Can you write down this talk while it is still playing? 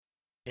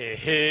Hey,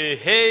 hey,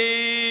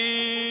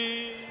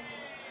 hey.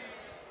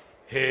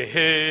 Hey,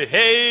 hey,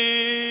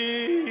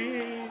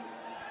 hey.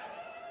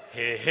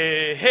 Hey,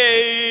 hey,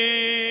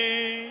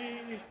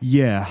 hey.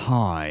 Yeah,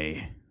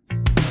 hi.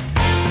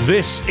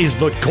 This is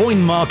the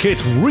Coin Market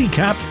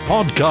Recap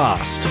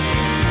Podcast.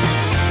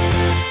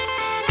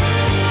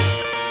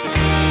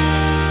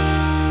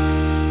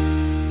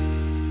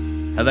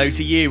 Hello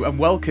to you and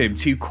welcome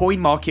to Coin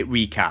Market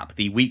Recap,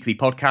 the weekly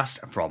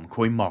podcast from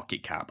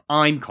CoinMarketCap.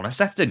 I'm Connor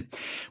Sefton.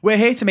 We're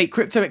here to make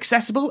crypto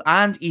accessible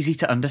and easy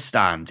to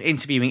understand,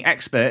 interviewing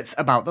experts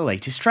about the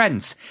latest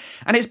trends.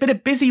 And it's been a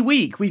busy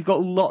week. We've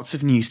got lots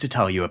of news to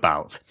tell you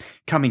about.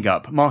 Coming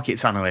up,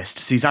 markets analyst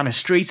Susanna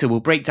Streeter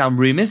will break down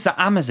rumours that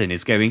Amazon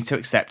is going to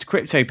accept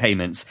crypto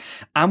payments,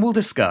 and we'll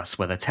discuss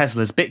whether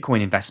Tesla's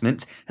Bitcoin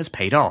investment has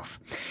paid off.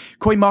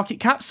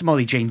 CoinMarketCap's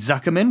Molly Jane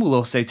Zuckerman will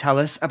also tell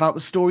us about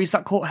the stories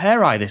that caught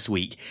her eye this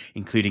week,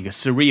 including a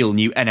surreal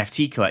new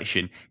NFT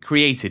collection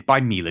created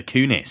by Mila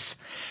Kunis.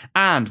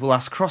 And we'll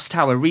ask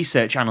Crosstower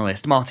research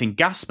analyst Martin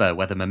Gasper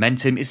whether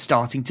momentum is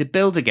starting to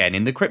build again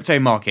in the crypto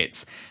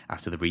markets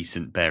after the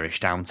recent bearish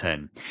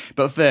downturn.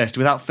 But first,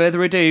 without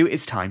further ado,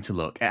 it's time to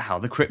look at how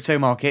the crypto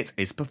market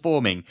is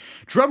performing.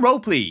 Drum roll,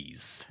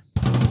 please.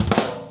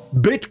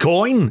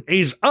 Bitcoin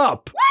is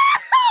up.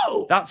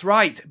 That's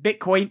right,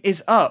 Bitcoin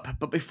is up.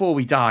 But before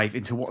we dive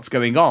into what's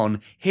going on,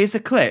 here's a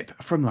clip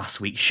from last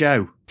week's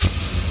show.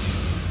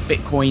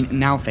 Bitcoin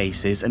now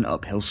faces an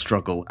uphill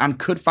struggle and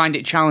could find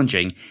it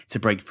challenging to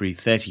break through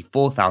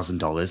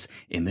 $34,000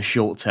 in the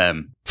short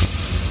term.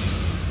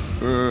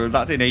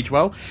 That didn't age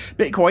well.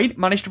 Bitcoin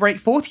managed to break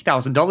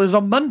 $40,000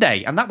 on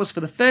Monday, and that was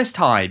for the first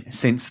time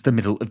since the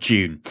middle of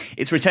June.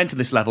 It's returned to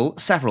this level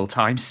several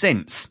times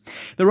since.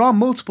 There are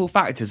multiple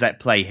factors at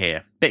play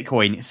here.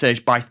 Bitcoin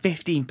surged by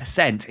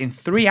 15% in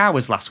 3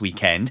 hours last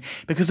weekend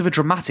because of a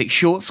dramatic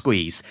short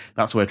squeeze.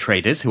 That's where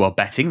traders who are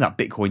betting that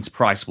Bitcoin's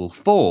price will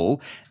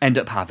fall end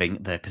up having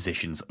their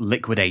positions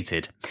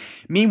liquidated.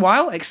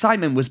 Meanwhile,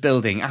 excitement was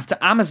building after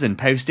Amazon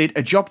posted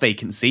a job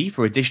vacancy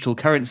for a digital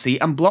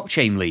currency and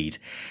blockchain lead.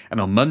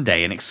 And on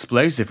Monday, an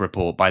explosive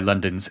report by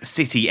London's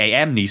City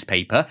AM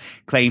newspaper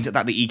claimed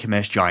that the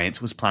e-commerce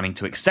giant was planning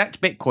to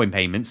accept Bitcoin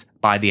payments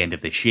by the end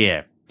of this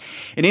year.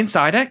 An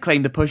insider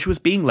claimed the push was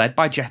being led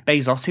by Jeff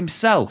Bezos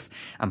himself,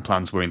 and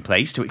plans were in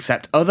place to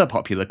accept other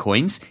popular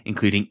coins,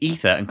 including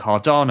Ether and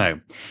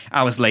Cardano.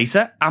 Hours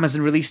later,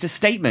 Amazon released a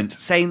statement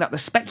saying that the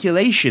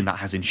speculation that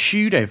has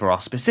ensued over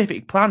our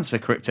specific plans for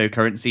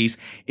cryptocurrencies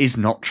is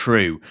not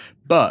true.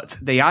 But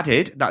they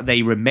added that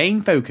they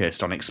remain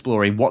focused on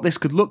exploring what this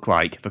could look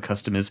like for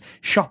customers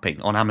shopping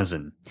on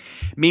Amazon.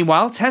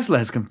 Meanwhile, Tesla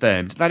has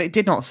confirmed that it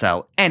did not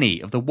sell any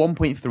of the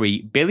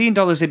 $1.3 billion in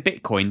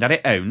Bitcoin that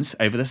it owns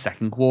over the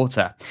second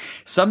quarter.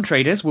 Some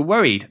traders were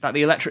worried that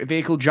the electric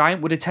vehicle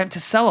giant would attempt to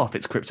sell off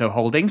its crypto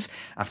holdings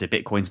after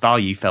Bitcoin's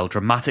value fell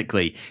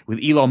dramatically, with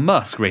Elon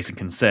Musk raising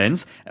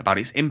concerns about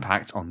its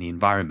impact on the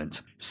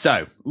environment.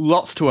 So,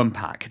 lots to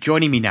unpack.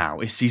 Joining me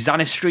now is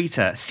Susanna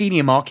Streeter,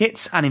 Senior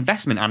Markets and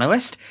Investment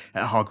Analyst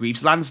at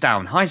Hargreaves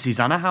Lansdown. Hi,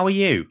 Susanna, how are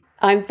you?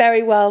 I'm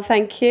very well,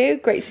 thank you.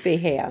 Great to be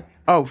here.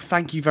 Oh,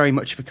 thank you very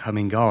much for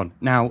coming on.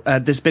 Now,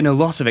 there's been a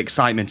lot of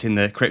excitement in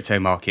the crypto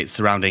market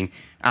surrounding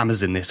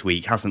Amazon this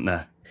week, hasn't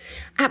there?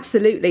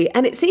 Absolutely.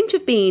 And it seemed to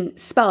have been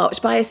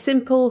sparked by a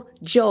simple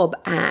job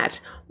ad.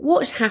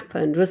 What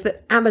happened was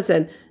that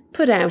Amazon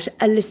put out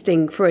a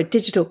listing for a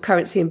digital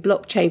currency and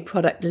blockchain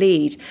product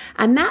lead,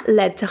 and that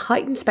led to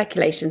heightened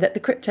speculation that the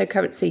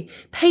cryptocurrency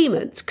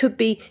payments could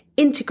be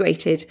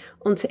integrated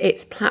onto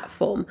its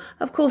platform.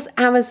 Of course,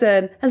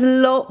 Amazon has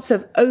lots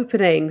of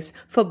openings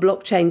for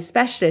blockchain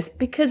specialists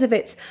because of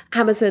its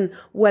Amazon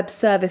Web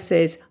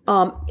Services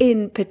arm,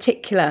 in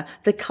particular,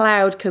 the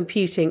cloud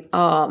computing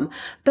arm.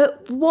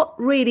 But what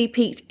really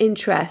piqued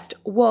interest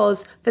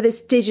was for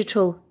this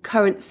digital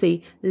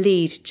currency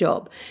lead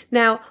job.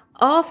 Now,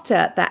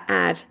 after that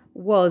ad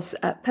was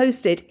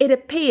posted, it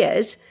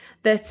appeared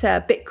that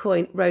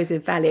Bitcoin rose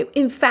in value.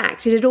 In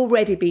fact, it had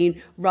already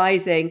been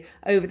rising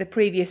over the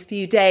previous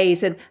few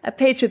days and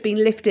appeared to have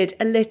been lifted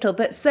a little,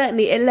 but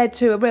certainly it led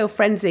to a real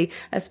frenzy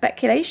of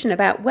speculation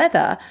about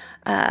whether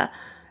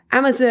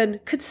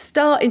Amazon could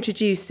start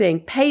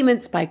introducing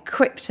payments by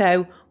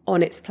crypto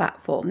on its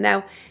platform.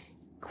 Now,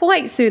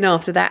 quite soon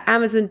after that,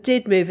 Amazon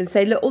did move and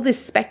say, look, all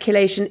this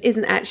speculation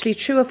isn't actually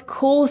true. Of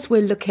course,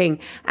 we're looking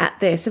at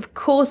this. Of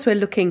course, we're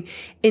looking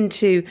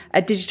into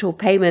digital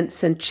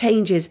payments and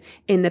changes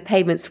in the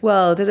payments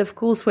world. And of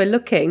course, we're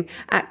looking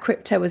at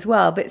crypto as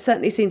well. But it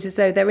certainly seems as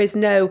though there is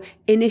no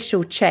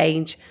initial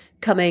change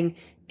coming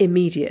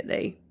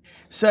immediately.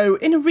 So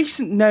in a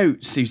recent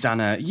note,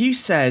 Susanna, you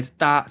said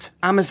that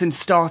Amazon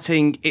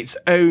starting its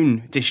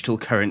own digital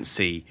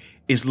currency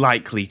is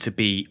likely to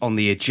be on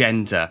the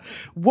agenda.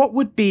 What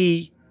would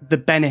be the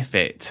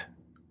benefit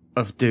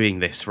of doing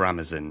this for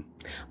Amazon?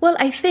 Well,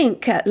 I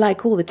think,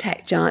 like all the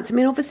tech giants, I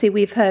mean, obviously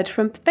we've heard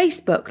from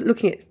Facebook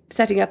looking at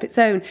setting up its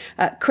own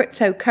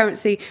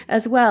cryptocurrency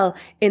as well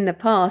in the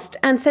past.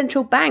 And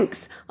central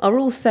banks are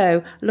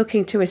also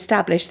looking to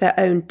establish their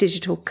own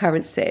digital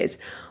currencies.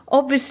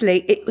 obviously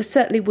it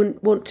certainly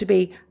wouldn't want to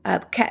be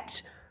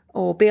kept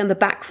or be on the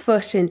back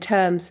foot in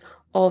terms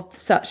of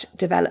such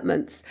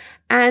developments.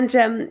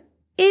 And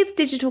if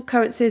digital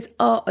currencies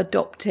are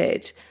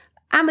adopted,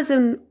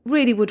 Amazon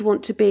really would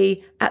want to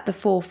be at the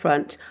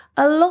forefront.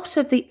 A lot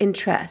of the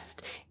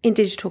interest in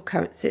digital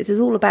currencies is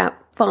all about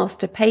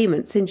faster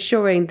payments,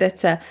 ensuring that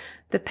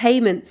the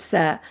payments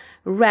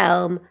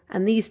realm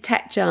and these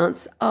tech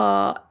giants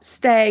are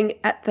staying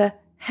at the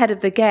head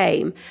of the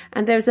game.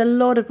 And there's a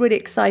lot of really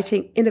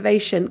exciting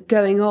innovation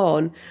going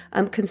on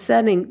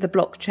concerning the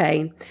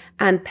blockchain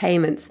and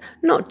payments,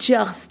 not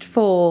just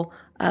for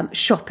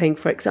shopping,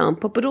 for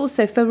example, but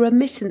also for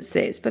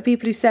remittances, for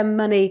people who send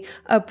money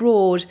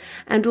abroad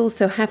and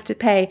also have to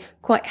pay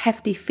quite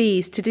hefty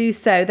fees to do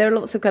so. There are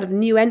lots of kind of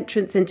new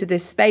entrants into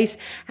this space,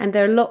 and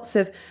there are lots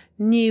of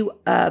new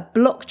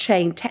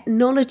blockchain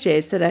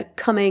technologies that are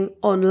coming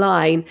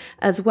online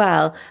as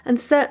well. And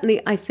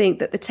certainly I think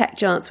that the tech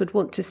giants would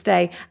want to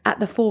stay at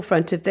the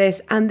forefront of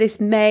this, and this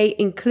may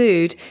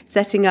include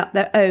setting up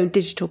their own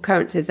digital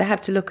currencies. They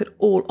have to look at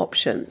all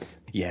options.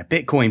 Yeah,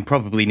 Bitcoin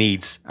probably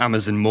needs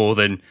Amazon more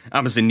than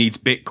Amazon needs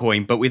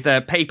Bitcoin, but with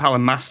PayPal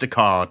and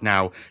MasterCard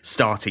now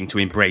starting to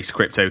embrace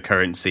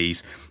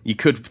cryptocurrencies, you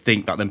could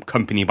think that the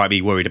company might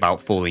be worried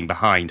about falling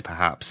behind,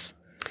 perhaps.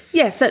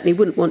 Yeah, certainly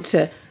wouldn't want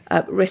to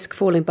risk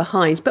falling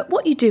behind. But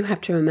what you do have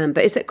to remember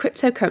is that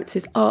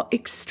cryptocurrencies are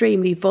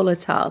extremely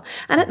volatile.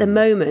 And at the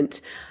moment,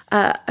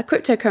 a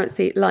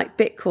cryptocurrency like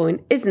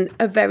Bitcoin isn't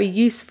a very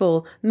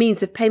useful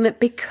means of payment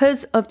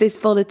because of this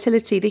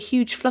volatility, the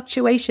huge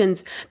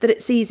fluctuations that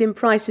it sees in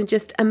price in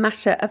just a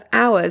matter of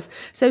hours.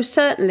 So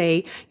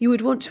certainly you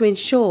would want to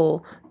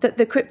ensure that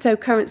the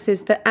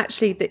cryptocurrencies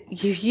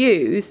that you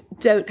use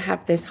don't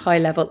have this high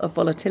level of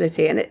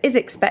volatility. And it is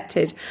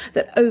expected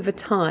that over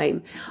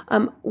time,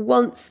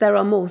 once there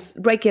are more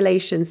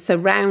regulations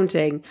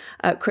surrounding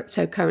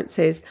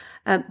cryptocurrencies,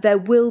 there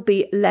will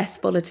be less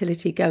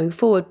volatility going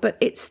forward, but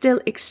it's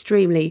still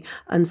extremely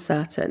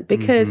uncertain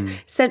because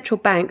central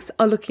banks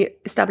are looking at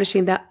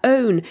establishing their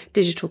own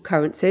digital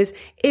currencies.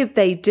 If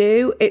they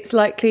do, it's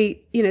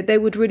likely, they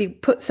would really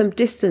put some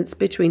distance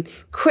between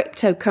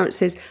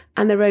cryptocurrencies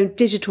and their own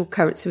digital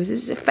currencies.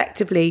 It's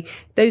effectively,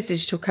 those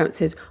digital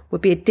currencies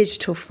would be a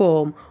digital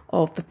form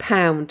of the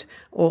pound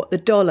or the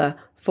dollar,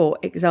 for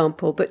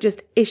example, but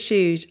just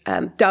issued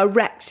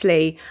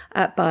directly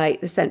by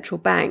the central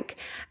bank.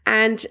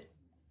 And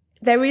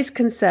there is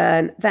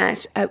concern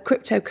that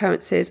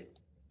cryptocurrencies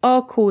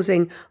are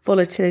causing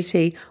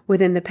volatility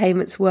within the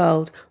payments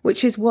world,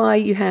 which is why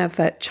you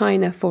have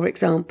China, for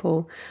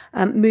example,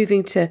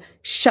 moving to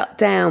shut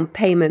down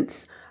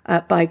payments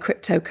by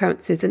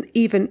cryptocurrencies and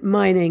even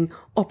mining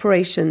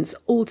operations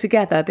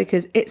altogether,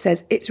 because it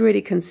says it's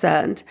really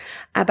concerned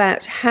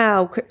about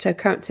how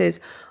cryptocurrencies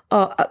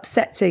are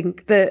upsetting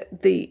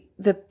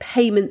the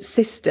payment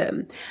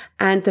system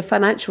and the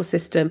financial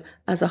system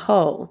as a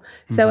whole.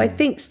 So I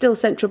think still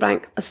central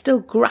banks are still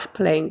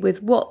grappling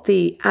with what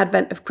the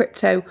advent of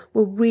crypto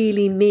will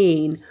really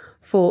mean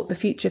for the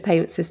future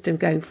payment system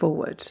going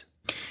forward.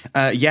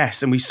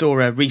 Yes, and we saw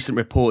a recent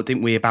report,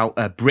 didn't we, about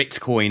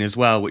Britcoin as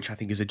well, which I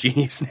think is a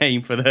genius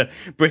name for the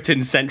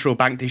Britain's central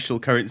bank digital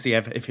currency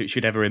if it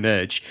should ever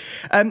emerge.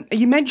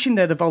 You mentioned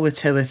there the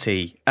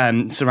volatility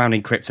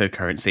surrounding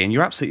cryptocurrency, and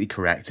you're absolutely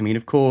correct. I mean,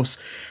 of course,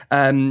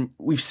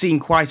 we've seen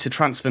quite a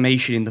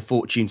transformation in the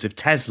fortunes of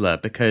Tesla,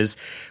 because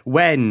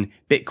when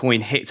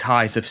Bitcoin hit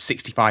highs of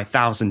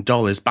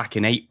 $65,000 back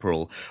in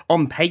April,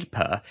 on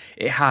paper,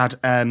 it had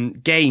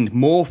gained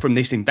more from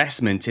this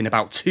investment in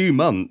about 2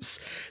 months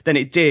than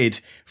it did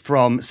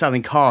from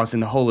selling cars in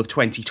the whole of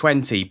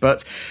 2020.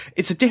 But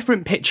it's a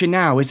different picture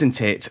now,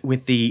 isn't it,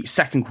 with the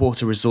second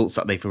quarter results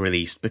that they've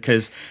released,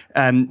 because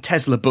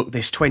Tesla booked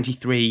this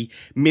 $23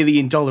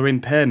 million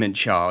impairment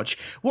charge.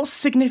 What's the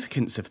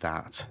significance of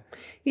that?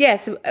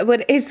 Yes, well,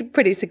 it is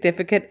pretty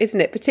significant,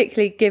 isn't it?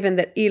 Particularly given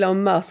that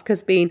Elon Musk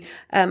has been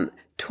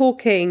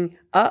talking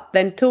up,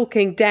 then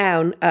talking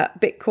down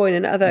Bitcoin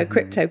and other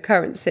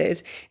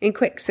cryptocurrencies in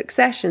quick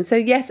succession. So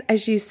yes,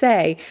 as you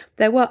say,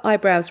 there were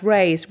eyebrows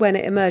raised when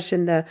it emerged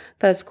in the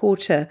first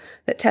quarter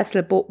that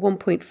Tesla bought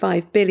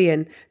 $1.5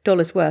 billion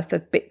worth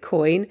of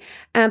Bitcoin.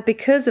 And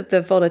because of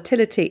the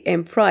volatility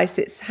in price,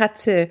 it's had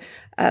to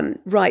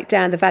write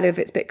down the value of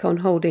its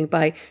Bitcoin holding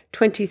by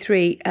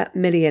 $23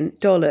 million.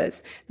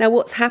 Now,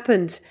 what's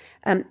happened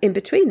in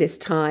between this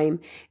time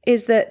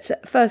is that,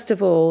 first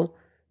of all,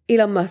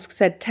 Elon Musk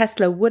said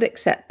Tesla would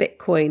accept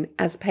Bitcoin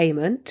as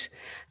payment,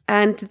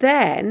 and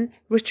then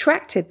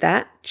retracted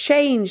that,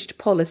 changed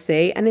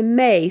policy, and in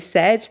May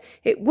said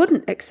it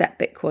wouldn't accept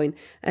Bitcoin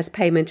as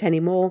payment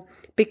anymore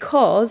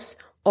because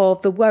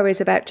of the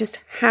worries about just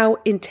how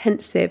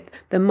intensive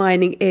the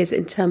mining is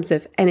in terms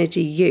of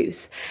energy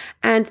use.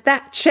 And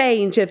that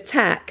change of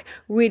tack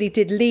really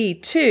did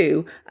lead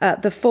to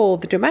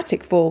the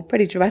dramatic fall,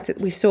 pretty dramatic,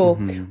 we saw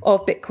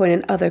of Bitcoin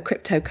and other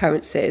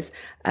cryptocurrencies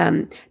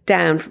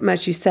down from,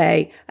 as you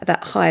say,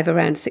 that high of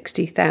around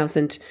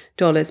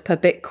 $60,000 per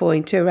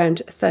Bitcoin to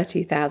around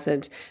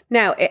 $30,000.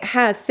 Now, it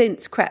has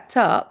since crept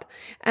up,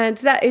 and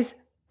that is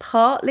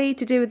partly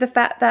to do with the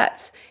fact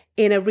that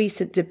in a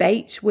recent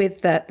debate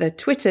with the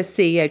Twitter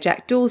CEO,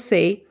 Jack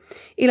Dorsey,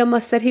 Elon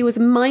Musk said he was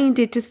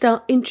minded to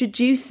start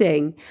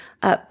introducing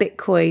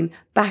Bitcoin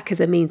back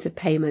as a means of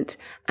payment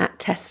at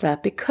Tesla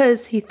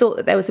because he thought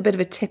that there was a bit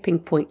of a tipping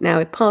point now.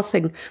 We're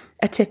passing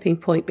a tipping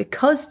point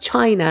because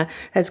China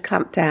has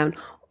clamped down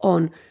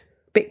on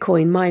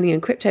Bitcoin mining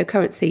and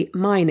cryptocurrency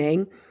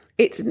mining.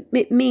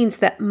 It means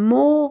that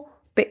more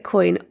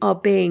Bitcoin are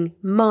being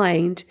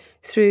mined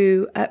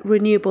through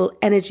renewable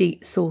energy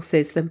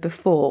sources than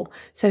before.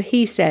 So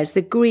he says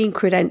the green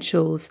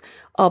credentials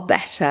are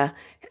better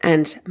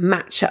and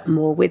match up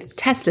more with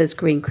Tesla's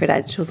green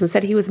credentials, and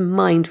said he was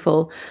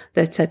mindful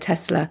that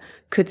Tesla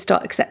could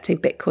start accepting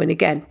Bitcoin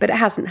again, but it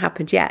hasn't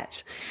happened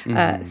yet.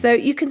 So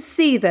you can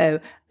see,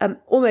 though,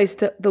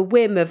 almost the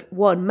whim of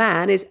one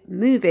man is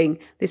moving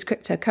this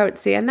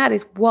cryptocurrency, and that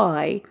is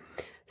why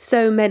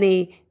so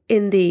many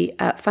in the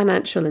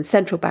financial and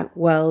central bank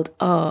world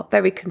are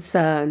very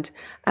concerned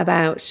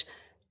about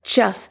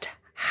just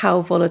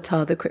how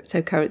volatile the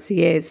cryptocurrency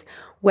is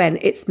when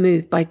it's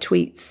moved by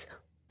tweets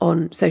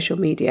on social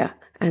media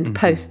and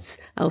posts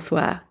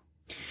elsewhere.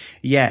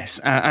 Yes,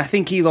 I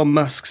think Elon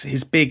Musk's,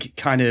 his big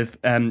kind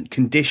of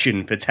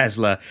condition for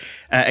Tesla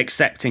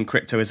accepting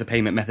crypto as a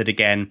payment method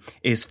again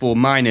is for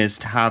miners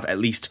to have at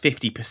least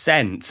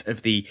 50%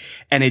 of the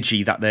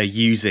energy that they're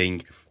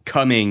using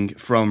coming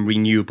from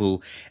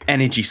renewable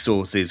energy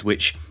sources,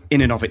 which in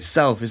and of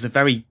itself is a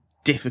very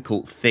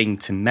difficult thing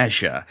to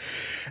measure.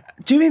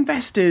 Do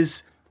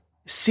investors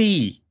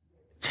see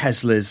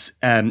Tesla's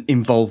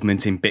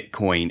involvement in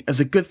Bitcoin as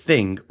a good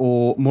thing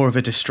or more of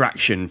a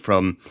distraction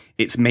from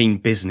its main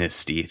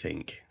business, do you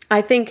think?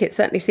 I think it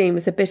certainly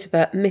seems a bit of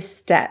a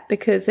misstep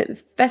because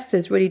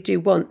investors really do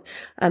want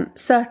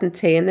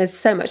certainty, and there's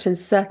so much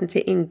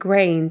uncertainty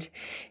ingrained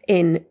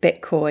in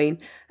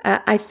Bitcoin.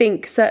 I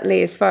think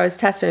certainly as far as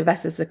Tesla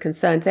investors are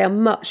concerned, they are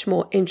much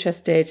more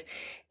interested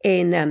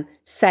in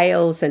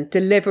sales and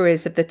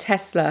deliveries of the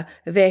Tesla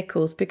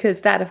vehicles,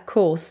 because that, of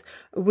course,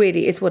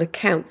 really is what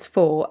accounts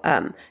for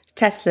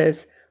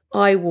Tesla's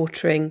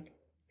eye-watering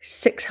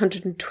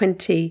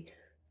 $620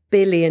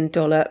 billion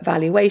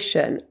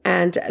valuation.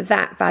 And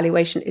that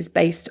valuation is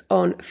based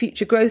on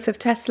future growth of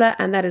Tesla,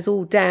 and that is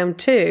all down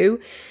to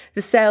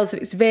the sales of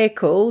its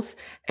vehicles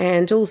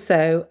and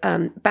also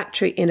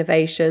battery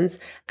innovations,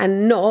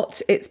 and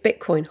not its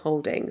Bitcoin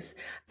holdings.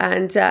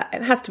 And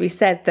it has to be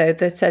said, though,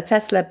 that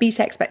Tesla beat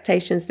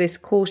expectations this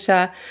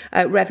quarter,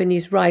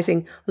 revenues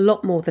rising a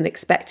lot more than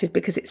expected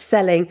because it's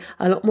selling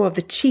a lot more of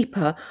the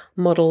cheaper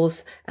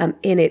models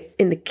in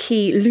the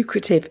key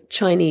lucrative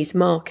Chinese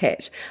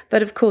market.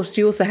 But of course,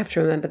 you also have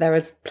to remember there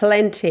are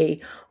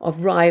plenty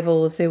of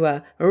rivals who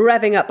are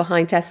revving up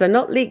behind Tesla,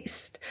 not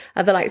least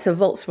the likes of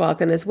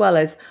Volkswagen, as well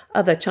as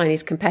other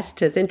Chinese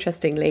competitors.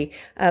 Interestingly,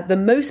 the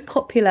most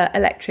popular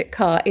electric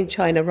car in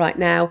China right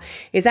now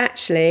is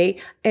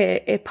actually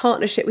a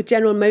partnership with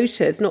General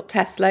Motors, not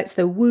Tesla. It's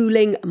the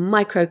Wuling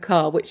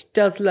microcar, which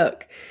does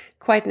look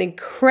quite an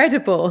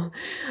incredible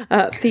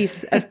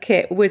piece of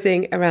kit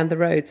whizzing around the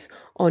roads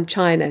on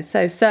China.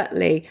 So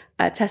certainly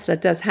Tesla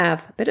does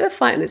have a bit of a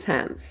fight on its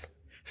hands.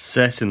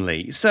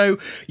 Certainly. So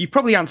you've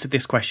probably answered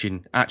this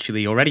question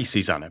actually already,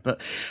 Susanna,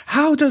 but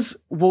how does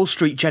Wall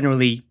Street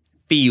generally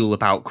feel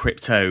about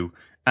crypto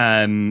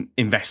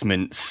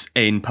investments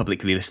in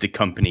publicly listed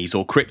companies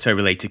or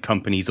crypto-related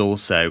companies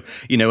also?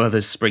 You know,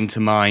 others spring to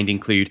mind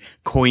include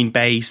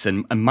Coinbase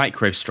and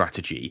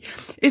MicroStrategy.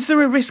 Is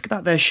there a risk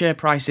that their share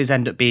prices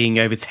end up being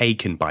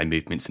overtaken by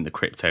movements in the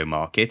crypto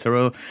market,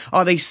 or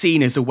are they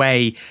seen as a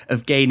way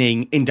of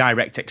gaining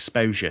indirect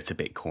exposure to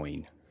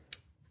Bitcoin?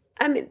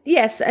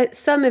 Yes,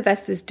 some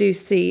investors do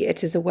see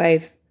it as a way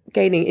of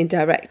gaining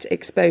indirect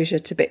exposure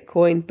to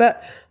Bitcoin,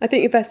 but I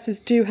think investors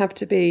do have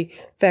to be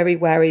very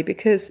wary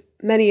because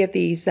many of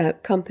these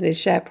companies'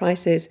 share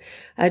prices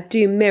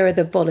do mirror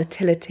the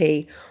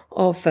volatility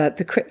of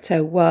the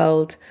crypto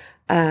world.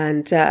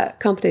 And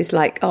companies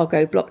like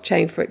Argo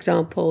Blockchain, for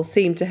example,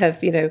 seem to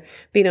have,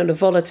 been on a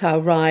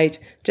volatile ride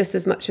just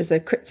as much as the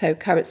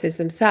cryptocurrencies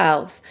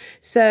themselves.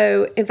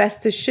 So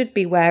investors should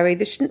be wary.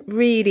 They shouldn't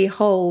really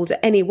hold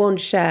any one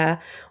share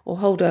or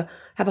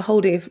have a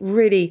holding of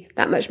really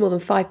that much more than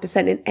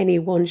 5% in any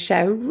one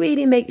share, and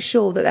really make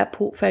sure that that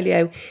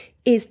portfolio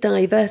is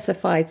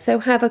diversified. So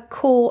have a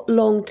core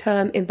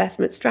long-term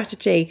investment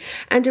strategy.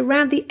 And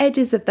around the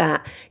edges of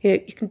that, you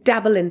can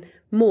dabble in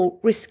more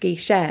risky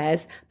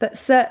shares, but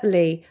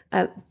certainly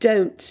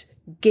don't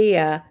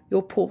gear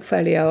your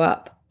portfolio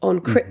up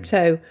on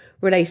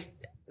crypto-based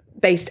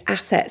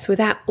assets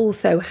without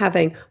also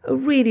having a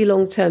really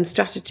long-term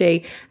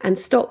strategy and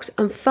stocks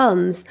and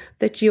funds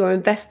that you are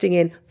investing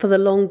in for the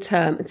long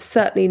term, and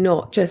certainly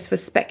not just for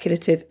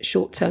speculative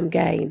short-term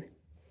gain.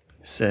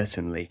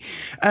 Certainly.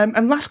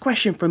 And last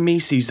question from me,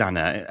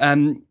 Susanna.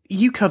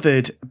 you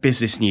covered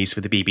business news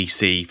for the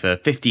BBC for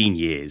 15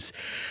 years.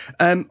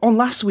 On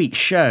last week's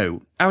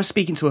show, I was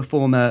speaking to a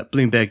former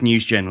Bloomberg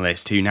News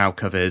journalist who now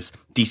covers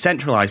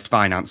decentralised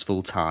finance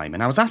full-time,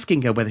 and I was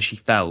asking her whether she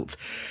felt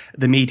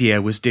the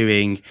media was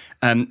doing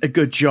a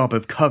good job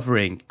of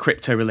covering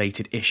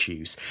crypto-related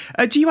issues.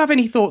 Do you have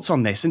any thoughts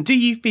on this, and do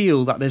you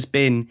feel that there's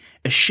been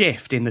a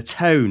shift in the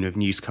tone of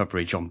news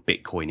coverage on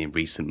Bitcoin in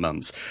recent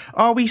months?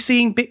 Are we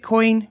seeing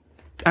Bitcoin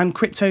and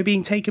crypto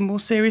being taken more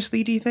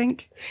seriously, do you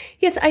think?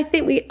 Yes, I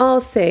think we are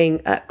seeing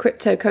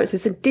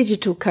cryptocurrencies and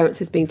digital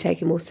currencies being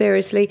taken more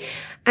seriously.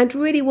 And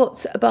really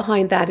what's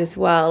behind that as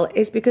well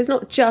is because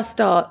not just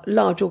are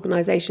large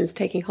organisations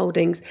taking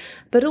holdings,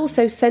 but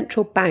also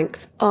central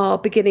banks are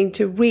beginning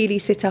to really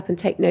sit up and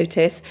take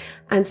notice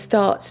and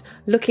start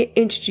looking at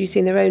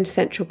introducing their own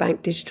central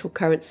bank digital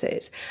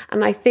currencies.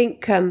 And I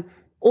think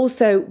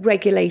also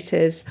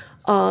regulators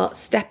are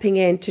stepping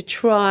in to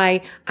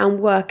try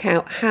and work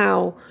out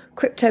how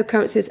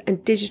cryptocurrencies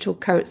and digital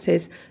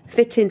currencies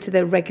fit into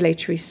the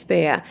regulatory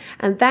sphere.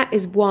 And that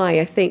is why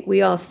I think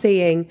we are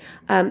seeing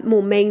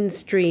more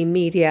mainstream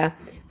media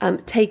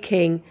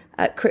taking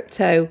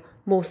crypto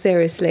more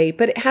seriously.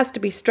 But it has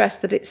to be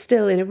stressed that it's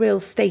still in a real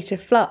state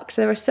of flux.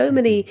 There are so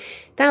many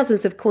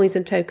thousands of coins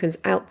and tokens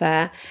out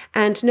there,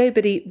 and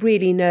nobody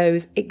really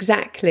knows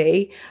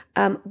exactly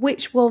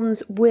which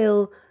ones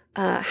will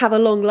have a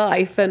long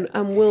life and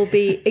will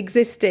be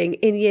existing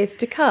in years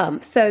to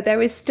come. So there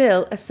is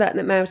still a certain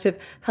amount of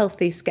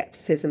healthy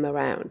scepticism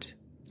around.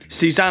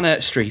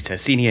 Susanna Streeter,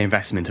 Senior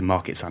Investment and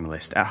Markets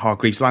Analyst at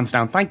Hargreaves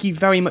Lansdown, thank you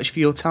very much for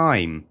your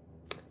time.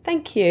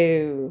 Thank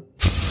you.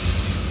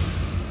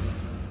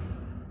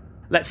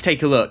 Let's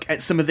take a look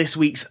at some of this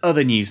week's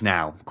other news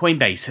now.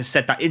 Coinbase has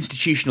said that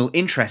institutional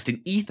interest in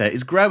Ether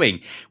is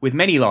growing, with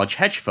many large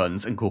hedge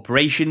funds and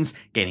corporations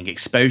gaining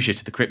exposure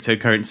to the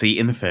cryptocurrency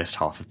in the first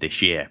half of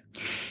this year.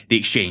 The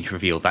exchange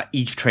revealed that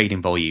ETH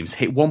trading volumes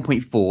hit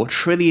 $1.4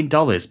 trillion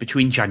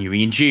between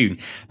January and June.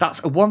 That's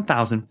a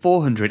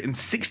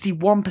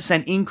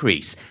 1,461%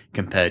 increase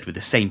compared with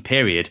the same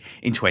period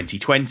in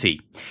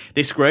 2020.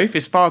 This growth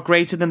is far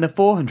greater than the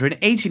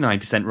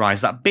 489%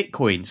 rise that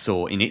Bitcoin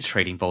saw in its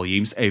trading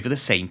volumes over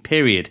the same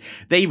period.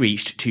 They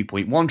reached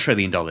 $2.1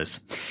 trillion.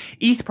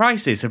 ETH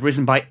prices have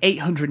risen by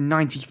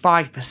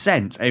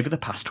 895% over the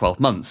past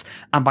 12 months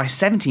and by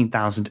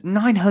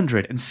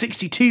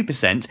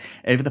 17,962%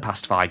 over the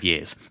past 5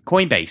 years.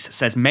 Coinbase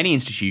says many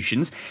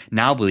institutions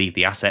now believe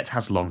the asset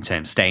has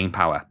long-term staying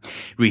power.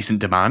 Recent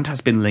demand has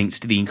been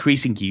linked to the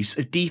increasing use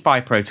of DeFi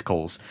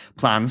protocols,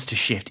 plans to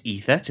shift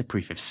Ether to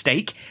proof of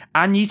stake,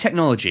 and new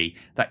technology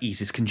that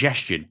eases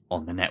congestion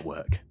on the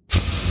network.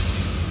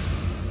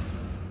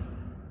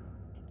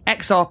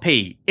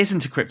 XRP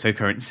isn't a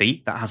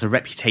cryptocurrency that has a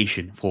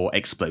reputation for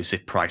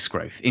explosive price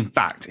growth. In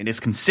fact, it is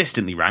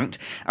consistently ranked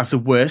as the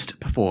worst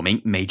performing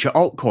major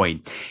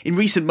altcoin. In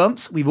recent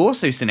months, we've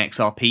also seen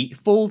XRP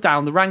fall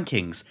down the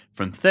rankings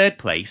from 3rd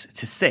place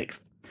to 6th.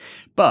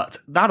 But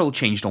that all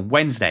changed on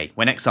Wednesday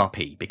when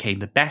XRP became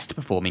the best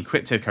performing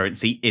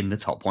cryptocurrency in the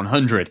top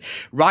 100,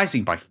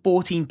 rising by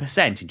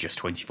 14% in just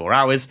 24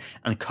 hours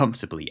and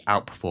comfortably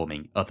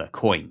outperforming other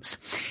coins.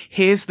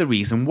 Here's the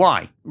reason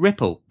why.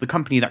 Ripple, the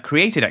company that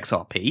created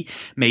XRP,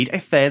 made a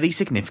fairly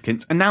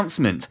significant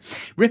announcement.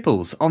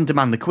 Ripple's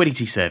on-demand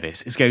liquidity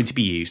service is going to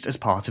be used as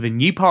part of a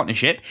new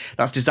partnership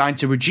that's designed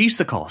to reduce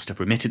the cost of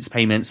remittance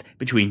payments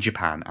between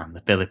Japan and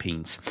the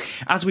Philippines.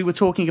 As we were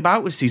talking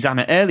about with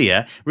Susanna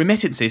earlier,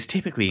 remittances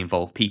typically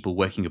involve people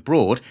working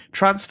abroad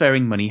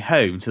transferring money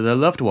home to their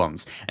loved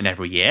ones, and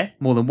every year,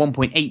 more than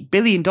 $1.8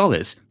 billion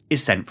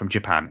is sent from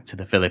Japan to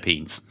the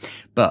Philippines.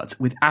 But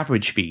with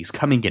average fees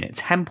coming in at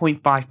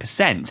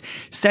 10.5%,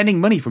 sending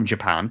money from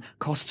Japan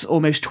costs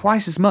almost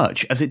twice as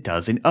much as it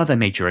does in other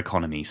major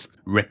economies.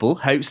 Ripple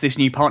hopes this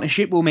new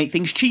partnership will make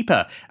things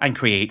cheaper and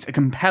create a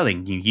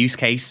compelling new use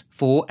case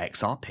for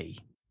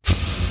XRP.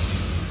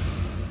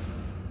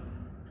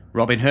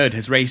 Robinhood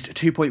has raised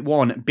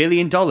 $2.1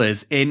 billion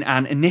in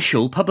an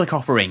initial public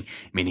offering,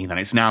 meaning that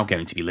it's now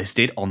going to be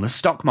listed on the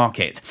stock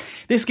market.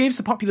 This gives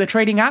the popular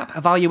trading app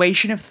a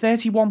valuation of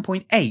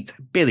 $31.8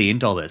 billion.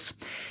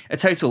 A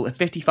total of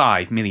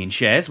 55 million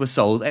shares were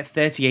sold at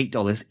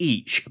 $38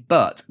 each,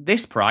 but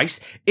this price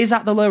is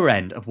at the lower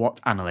end of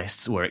what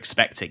analysts were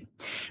expecting.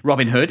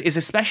 Robinhood is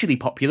especially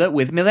popular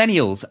with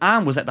millennials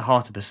and was at the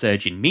heart of the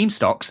surge in meme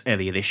stocks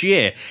earlier this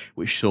year,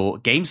 which saw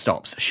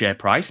GameStop's share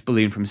price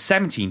balloon from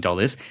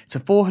 $17 to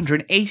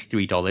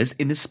 $483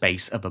 in the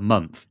space of a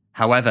month.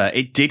 However,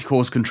 it did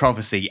cause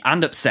controversy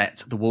and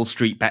upset the Wall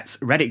Street Bets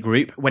Reddit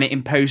group when it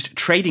imposed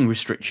trading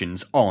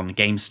restrictions on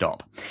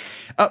GameStop.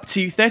 Up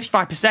to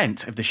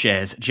 35% of the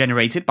shares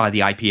generated by the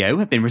IPO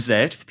have been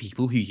reserved for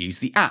people who use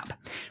the app.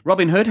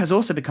 Robinhood has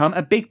also become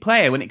a big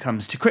player when it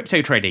comes to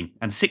crypto trading,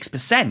 and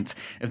 6%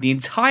 of the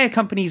entire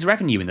company's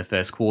revenue in the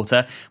first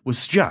quarter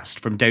was just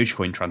from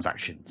Dogecoin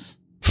transactions.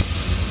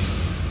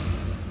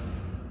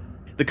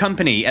 The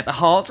company at the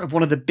heart of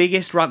one of the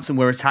biggest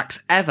ransomware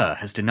attacks ever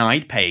has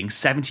denied paying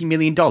 $70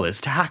 million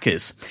to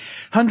hackers.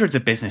 Hundreds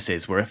of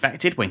businesses were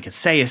affected when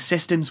Kaseya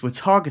systems were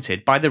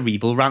targeted by the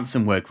REvil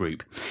ransomware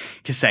group.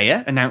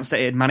 Kaseya announced that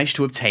it had managed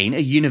to obtain a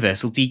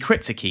universal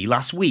decryptor key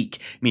last week,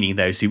 meaning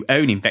those who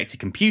own infected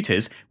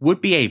computers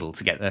would be able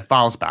to get their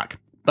files back.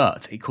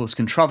 But it caused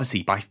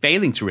controversy by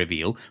failing to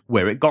reveal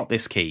where it got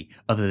this key,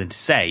 other than to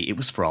say it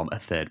was from a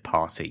third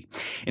party.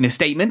 In a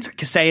statement,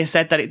 Kaseya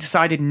said that it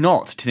decided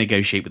not to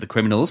negotiate with the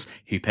criminals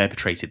who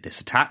perpetrated this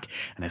attack,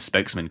 and a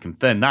spokesman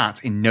confirmed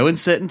that, in no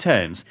uncertain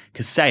terms,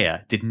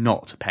 Kaseya did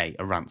not pay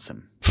a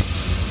ransom.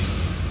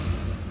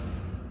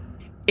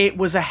 It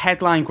was a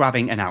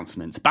headline-grabbing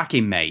announcement. Back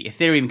in May,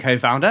 Ethereum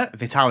co-founder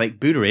Vitalik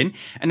Buterin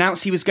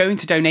announced he was going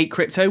to donate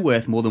crypto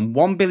worth more than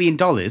 $1 billion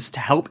to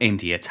help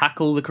India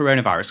tackle the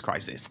coronavirus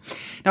crisis.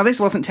 Now, this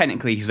wasn't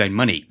technically his own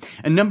money.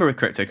 A number of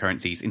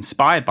cryptocurrencies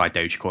inspired by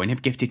Dogecoin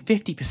have gifted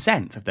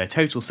 50% of their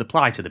total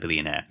supply to the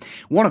billionaire.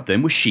 One of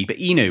them was Shiba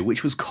Inu,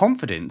 which was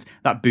confident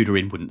that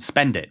Buterin wouldn't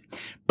spend it.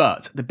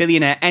 But the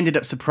billionaire ended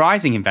up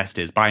surprising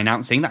investors by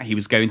announcing that he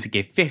was going to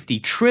give 50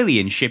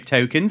 trillion SHIB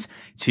tokens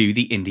to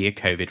the India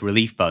COVID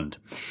relief fund.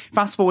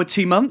 Fast forward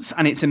 2 months,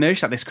 and it's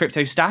emerged that this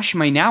crypto stash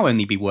may now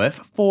only be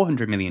worth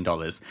 $400 million.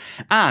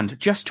 And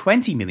just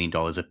 $20 million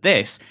of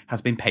this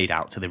has been paid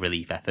out to the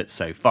relief effort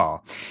so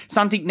far.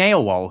 Sandeep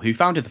Nailwal, who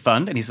founded the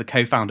fund and is the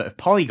co-founder of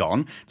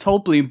Polygon,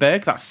 told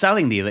Bloomberg that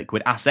selling the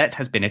illiquid asset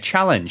has been a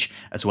challenge,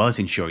 as well as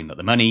ensuring that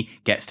the money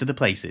gets to the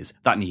places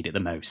that need it the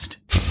most.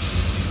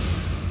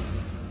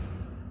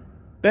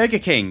 Burger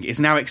King is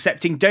now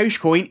accepting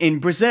Dogecoin in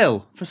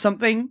Brazil for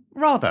something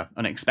rather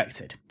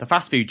unexpected. The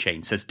fast food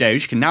chain says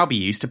Doge can now be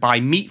used to buy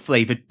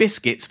meat-flavoured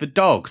biscuits for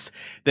dogs.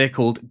 They're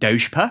called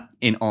Dogepa,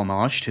 in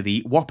homage to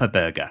the Whopper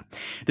burger.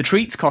 The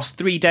treats cost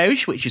 3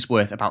 Doge, which is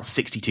worth about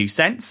 62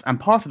 cents,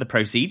 and part of the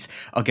proceeds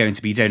are going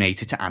to be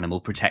donated to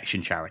animal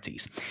protection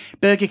charities.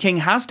 Burger King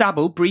has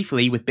dabbled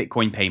briefly with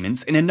Bitcoin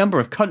payments in a number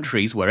of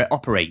countries where it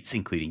operates,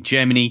 including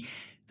Germany,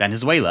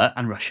 Venezuela,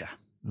 and Russia.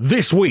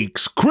 This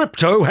week's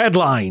Crypto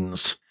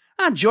Headlines.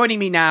 And joining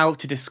me now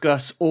to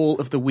discuss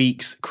all of the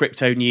week's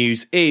crypto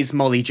news is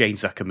Molly Jane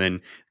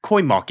Zuckerman,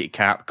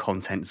 CoinMarketCap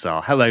content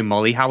czar. Hello,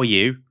 Molly. How are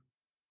you?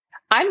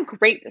 I'm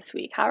great this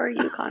week. How are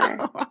you, Connor?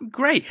 I'm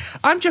great.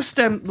 I'm just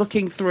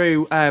looking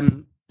through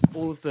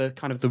all of the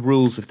kind of the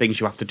rules of things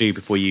you have to do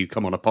before you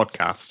come on a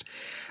podcast.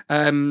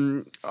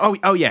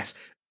 Oh yes,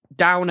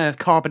 down a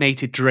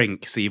carbonated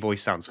drink so your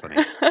voice sounds funny.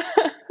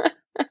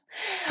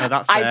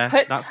 That's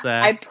there. That's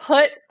there.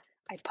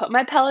 I put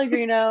my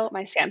Pellegrino,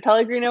 my San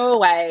Pellegrino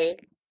away.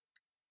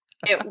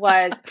 It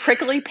was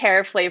prickly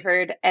pear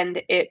flavored,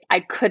 and I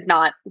could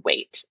not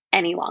wait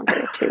any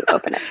longer to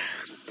open it.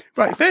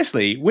 Right,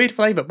 firstly, weird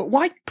flavour, but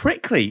why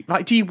prickly?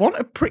 Like, do you want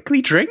a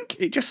prickly drink?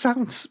 It just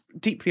sounds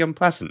deeply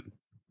unpleasant.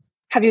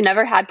 Have you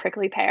never had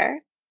prickly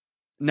pear?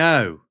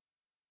 No.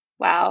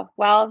 Wow.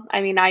 Well,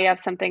 I mean, now you have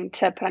something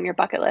to put on your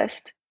bucket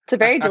list. It's a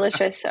very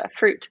delicious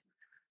fruit.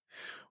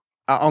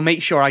 I'll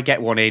make sure I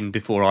get one in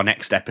before our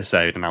next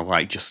episode, and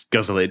I'll just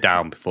guzzle it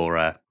down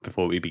before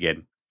we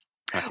begin.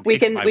 We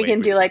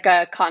can do like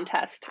a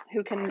contest.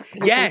 Who can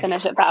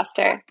finish it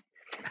faster?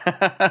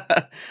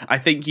 I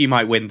think you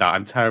might win that.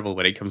 I'm terrible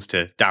when it comes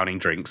to downing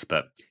drinks,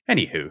 but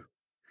anywho.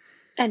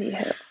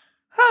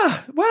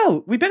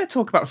 Well, we better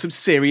talk about some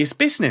serious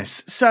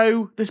business.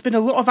 So there's been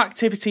a lot of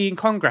activity in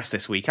Congress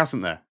this week,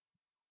 hasn't there?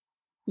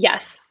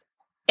 Yes,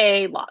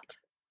 a lot.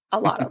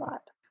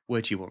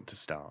 Where do you want to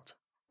start?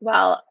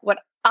 Well, what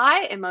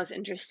I am most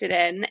interested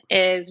in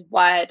is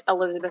what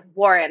Elizabeth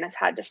Warren has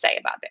had to say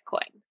about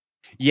Bitcoin.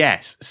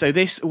 Yes. So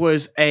this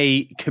was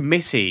a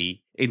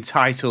committee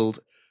entitled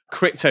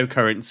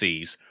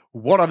Cryptocurrencies.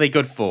 What are they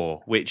good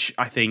for? Which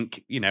I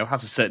think,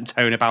 has a certain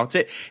tone about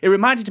it. It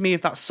reminded me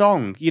of that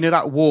song,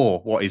 that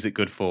war, what is it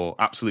good for?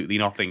 Absolutely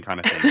nothing kind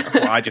of thing. That's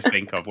what I just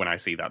think of when I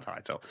see that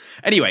title.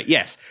 Anyway,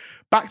 yes,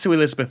 back to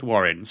Elizabeth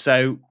Warren.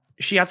 So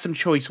she had some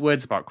choice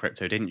words about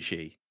crypto, didn't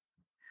she?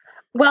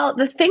 Well,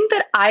 the thing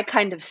that I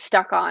kind of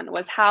stuck on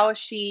was how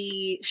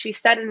she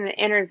said in an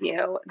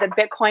interview that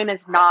Bitcoin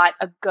is not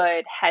a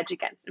good hedge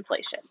against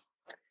inflation.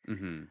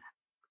 Mm-hmm.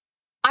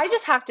 I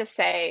just have to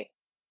say,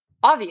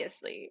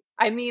 obviously,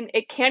 I mean,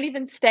 it can't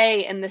even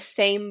stay in the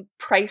same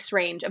price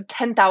range of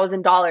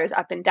 $10,000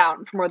 up and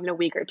down for more than a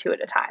week or two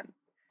at a time.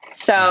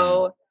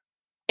 So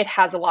it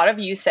has a lot of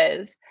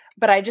uses,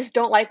 but I just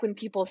don't like when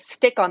people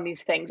stick on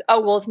these things.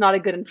 Oh, well, it's not a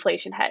good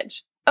inflation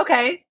hedge.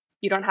 Okay.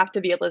 You don't have to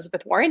be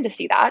Elizabeth Warren to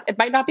see that. It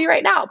might not be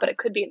right now, but it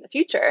could be in the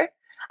future.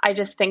 I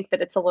just think that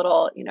it's a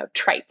little,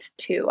 trite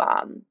to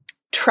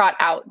trot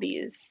out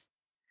these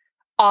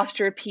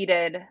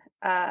oft-repeated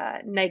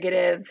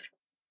negative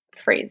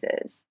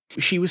phrases.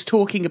 She was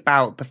talking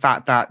about the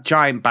fact that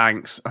giant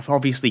banks have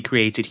obviously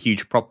created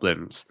huge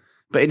problems,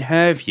 but in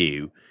her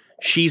view,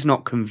 she's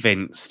not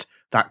convinced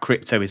that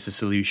crypto is the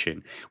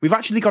solution. We've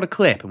actually got a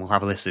clip, and we'll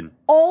have a listen.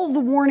 All the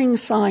warning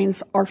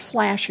signs are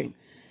flashing.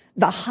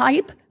 The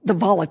hype, the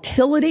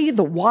volatility,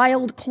 the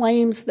wild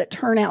claims that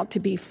turn out to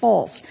be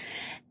false.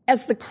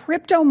 As the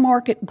crypto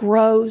market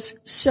grows,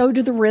 so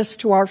do the risks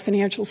to our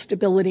financial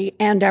stability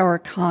and our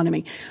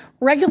economy.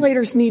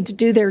 Regulators need to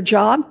do their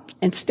job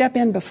and step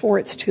in before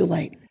it's too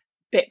late.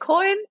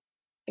 Bitcoin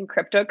and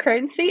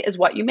cryptocurrency is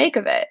what you make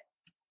of it.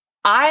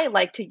 I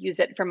like to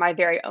use it for my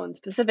very own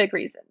specific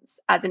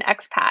reasons as an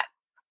expat.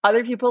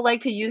 Other people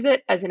like to use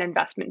it as an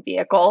investment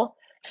vehicle.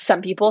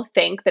 Some people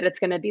think that it's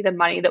going to be the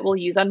money that we'll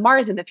use on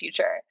Mars in the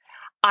future.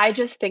 I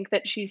just think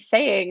that she's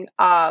saying,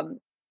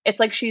 it's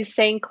like she's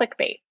saying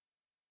clickbait.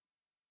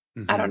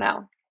 I don't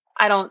know.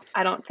 I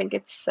don't think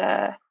it's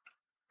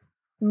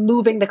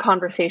moving the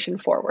conversation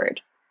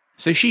forward.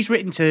 So she's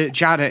written to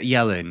Janet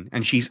Yellen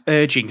and she's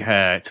urging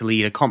her to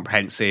lead a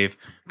comprehensive,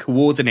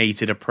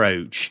 coordinated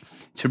approach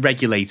to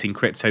regulating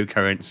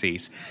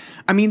cryptocurrencies.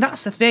 I mean,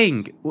 that's the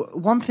thing.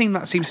 One thing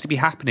that seems to be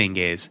happening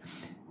is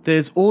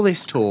there's all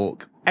this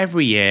talk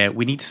every year,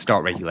 we need to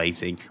start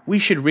regulating. We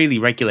should really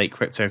regulate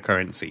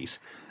cryptocurrencies.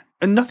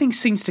 And nothing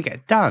seems to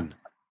get done.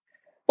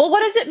 Well,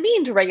 what does it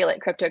mean to regulate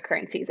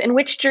cryptocurrencies? In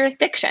which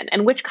jurisdiction?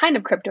 And which kind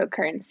of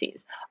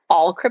cryptocurrencies?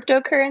 All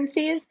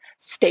cryptocurrencies,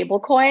 stable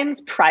coins,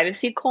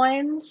 privacy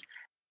coins,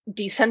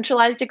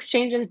 decentralized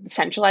exchanges,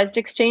 decentralized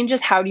exchanges?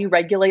 How do you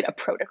regulate a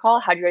protocol?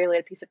 How do you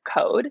regulate a piece of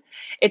code?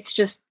 It's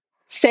just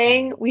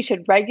saying we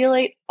should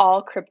regulate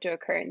all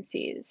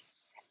cryptocurrencies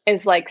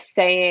is like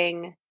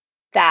saying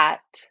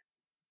that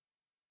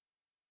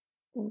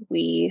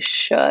we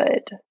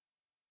should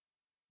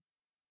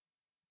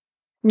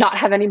not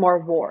have any more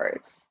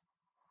wars.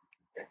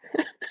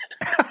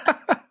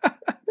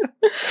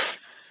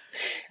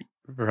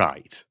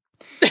 Right.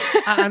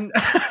 And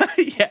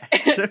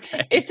yes,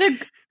 okay.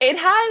 Because it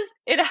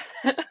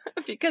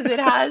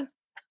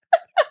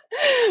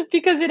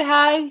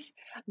has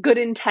good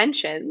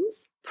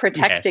intentions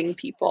protecting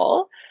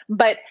people,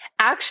 but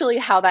actually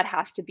how that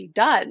has to be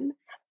done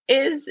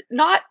is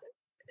not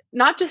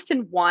just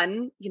in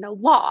one,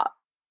 law,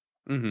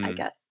 I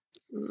guess.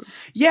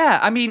 Yeah,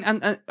 I mean,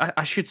 and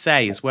I should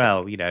say as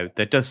well,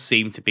 there does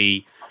seem to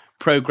be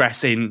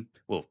progress in,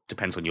 well,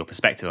 depends on your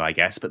perspective, I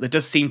guess, but there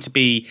does seem to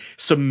be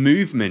some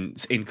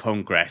movement in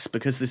Congress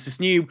because there's this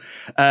new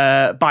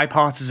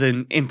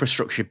bipartisan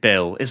infrastructure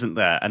bill, isn't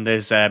there? And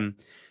there's a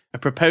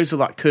proposal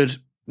that could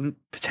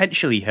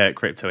potentially hurt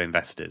crypto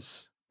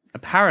investors.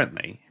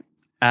 Apparently,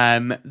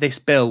 this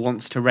bill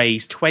wants to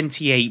raise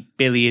 $28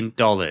 billion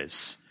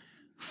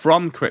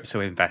from crypto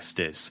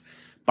investors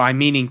by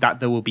meaning that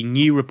there will be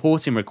new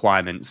reporting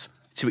requirements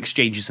to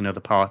exchanges and other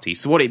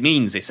parties. So what it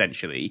means,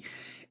 essentially,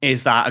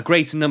 is that a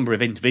greater number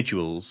of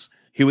individuals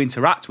who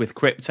interact with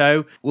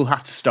crypto will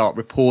have to start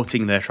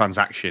reporting their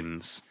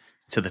transactions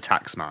to the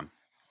taxman.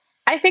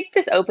 I think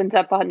this opens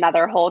up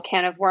another whole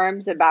can of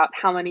worms about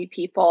how many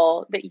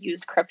people that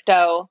use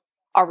crypto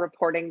are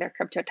reporting their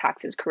crypto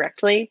taxes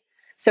correctly.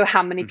 So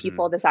how many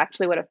people this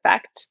actually would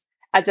affect,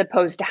 as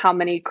opposed to how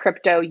many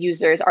crypto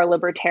users are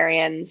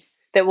libertarians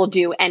that will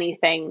do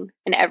anything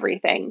and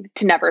everything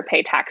to never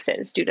pay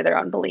taxes due to their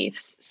own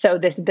beliefs. So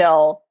this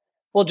bill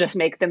will just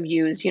make them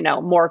use,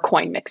 more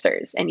coin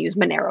mixers and use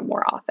Monero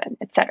more often,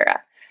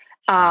 etc.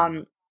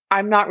 I'm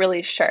not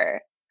really sure.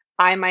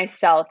 I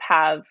myself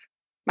have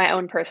my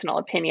own personal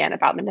opinion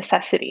about the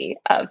necessity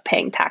of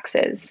paying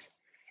taxes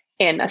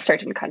in a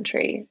certain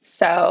country.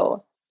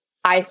 So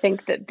I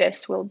think that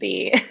this will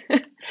be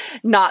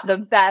not the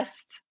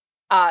best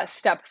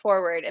step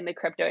forward in the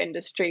crypto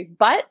industry,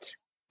 but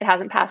it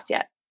hasn't passed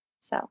yet.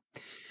 So,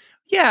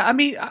 yeah, I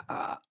mean,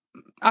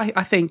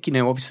 I think,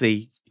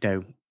 obviously,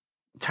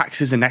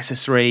 taxes are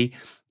necessary.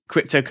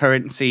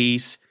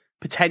 Cryptocurrencies,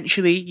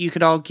 potentially, you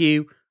could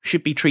argue,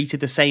 should be treated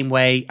the same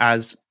way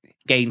as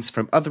gains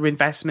from other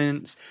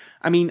investments.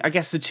 I mean, I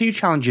guess the two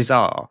challenges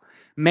are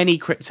many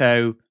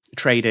crypto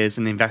traders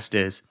and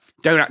investors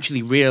don't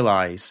actually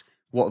realize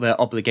what their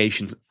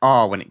obligations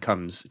are when it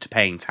comes to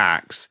paying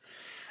tax.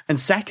 And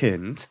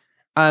second,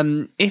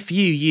 if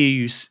you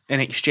use an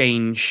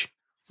exchange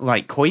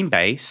like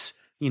Coinbase,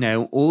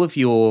 all of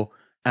your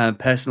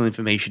personal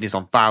information is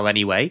on file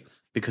anyway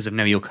because of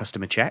Know Your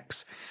Customer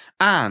checks.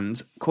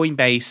 And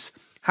Coinbase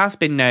has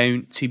been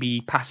known to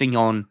be passing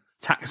on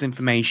tax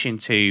information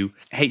to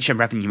HM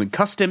Revenue and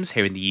Customs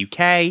here in the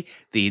UK,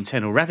 the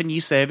Internal Revenue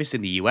Service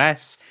in the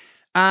US.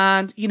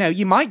 And,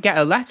 you might get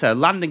a letter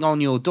landing on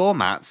your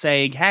doormat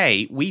saying,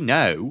 hey, we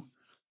know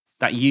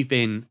that you've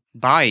been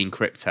buying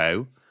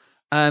crypto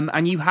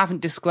and you haven't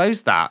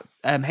disclosed that.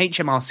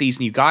 HMRC's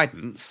new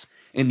guidance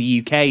in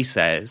the UK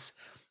says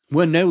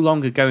we're no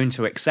longer going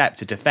to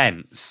accept a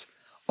defense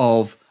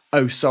of,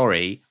 oh,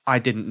 sorry, I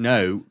didn't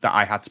know that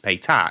I had to pay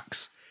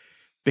tax,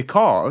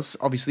 because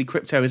obviously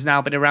crypto has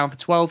now been around for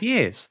 12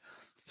 years.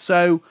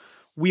 So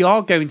we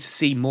are going to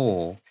see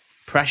more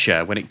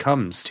pressure when it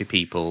comes to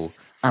people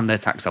and their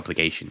tax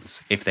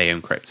obligations if they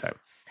own crypto.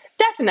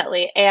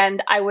 Definitely.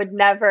 And I would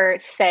never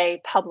say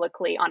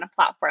publicly on a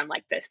platform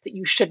like this that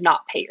you should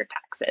not pay your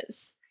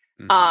taxes.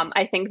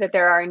 I think that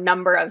there are a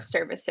number of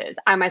services.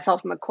 I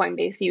myself am a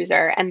Coinbase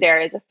user, and there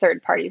is a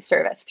third-party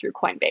service through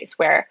Coinbase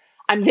where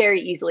I'm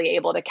very easily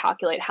able to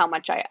calculate how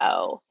much I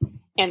owe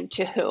and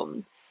to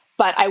whom.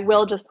 But I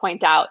will just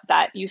point out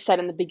that you said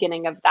in the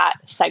beginning of that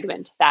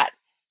segment that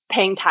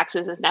paying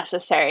taxes is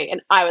necessary.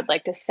 And I would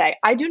like to say,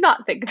 I do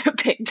not think that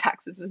paying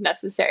taxes is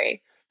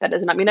necessary. That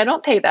does not mean I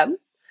don't pay them,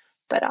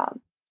 but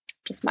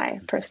just my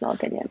personal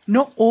opinion.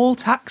 Not all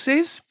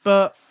taxes,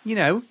 but,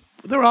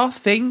 there are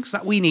things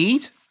that we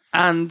need.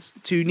 And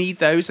to need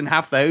those and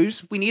have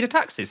those, we need a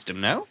tax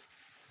system, no?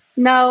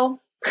 No.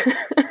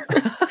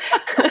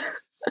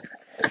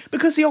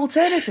 Because the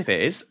alternative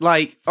is,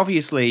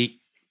 obviously,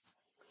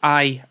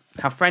 I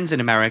have friends in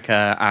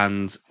America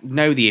and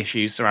know the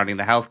issues surrounding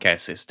the healthcare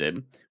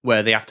system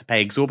where they have to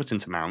pay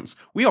exorbitant amounts.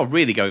 We are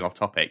really going off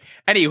topic.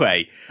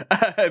 Anyway,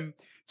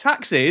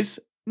 taxes,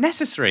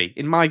 necessary,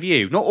 in my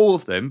view. Not all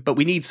of them, but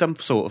we need some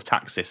sort of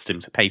tax system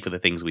to pay for the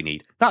things we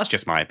need. That's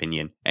just my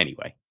opinion,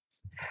 anyway.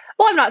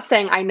 Well, I'm not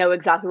saying I know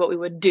exactly what we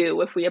would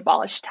do if we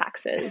abolished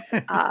taxes.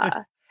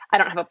 I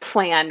don't have a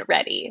plan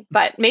ready,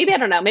 but maybe, I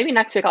don't know, maybe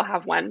next week I'll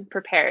have one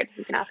prepared.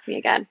 You can ask me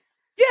again.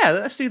 Yeah,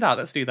 let's do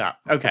that.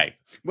 Okay,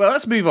 well,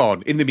 let's move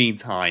on, in the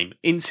meantime,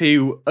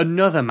 into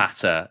another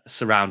matter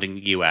surrounding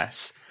the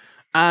US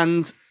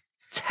and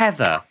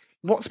Tether.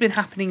 What's been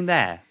happening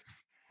there?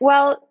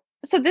 Well,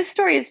 so this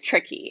story is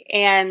tricky,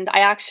 and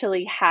I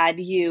actually had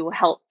you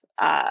help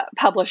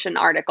publish an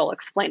article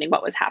explaining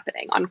what was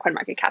happening on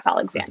CoinMarketCap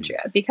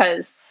Alexandria,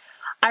 because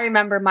I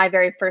remember my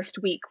very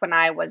first week when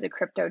I was a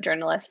crypto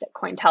journalist at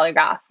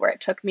Cointelegraph, where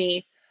it took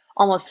me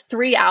almost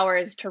 3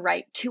 hours to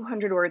write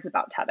 200 words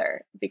about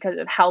Tether because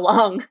of how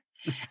long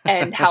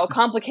and how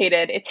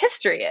complicated its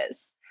history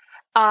is.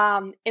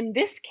 In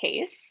this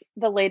case,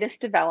 the latest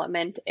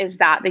development is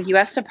that the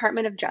U.S.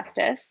 Department of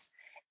Justice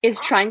is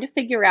trying to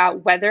figure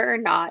out whether or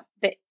not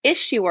the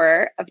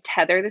issuer of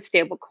Tether, the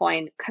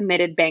stablecoin,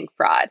 committed bank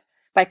fraud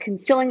by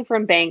concealing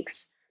from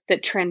banks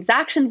that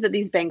transactions that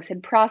these banks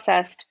had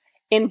processed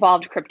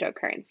involved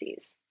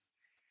cryptocurrencies.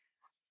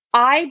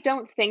 I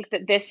don't think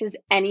that this is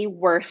any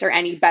worse or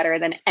any better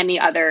than any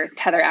other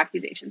Tether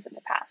accusations in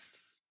the past.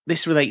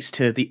 This relates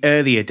to the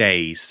earlier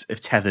days of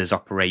Tether's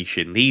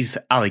operation. These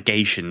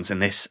allegations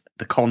and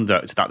the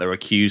conduct that they're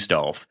accused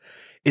of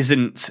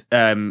isn't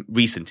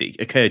recent.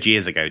 It occurred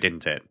years ago,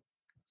 didn't it?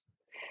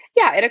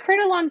 Yeah, it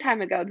occurred a long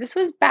time ago. This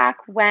was back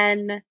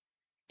when,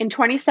 in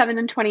 2017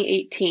 and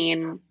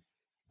 2018,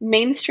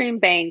 mainstream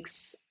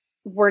banks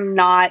were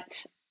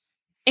not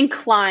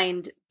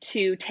inclined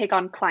to take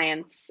on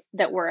clients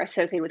that were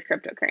associated with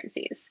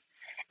cryptocurrencies.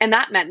 And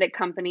that meant that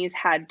companies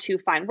had to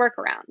find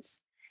workarounds.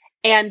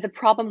 And the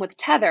problem with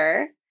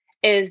Tether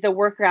is the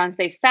workarounds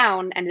they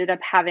found ended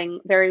up having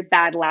very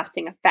bad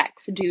lasting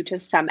effects due to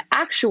some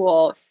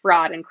actual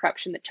fraud and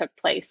corruption that took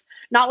place,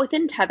 not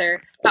within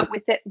Tether, but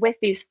with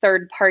these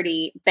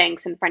third-party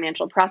banks and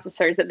financial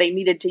processors that they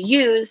needed to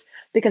use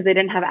because they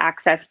didn't have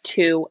access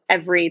to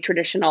every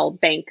traditional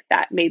bank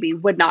that maybe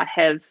would not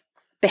have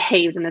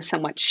behaved in a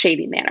somewhat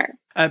shady manner.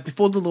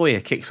 Before the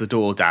lawyer kicks the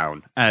door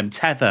down,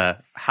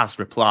 Tether has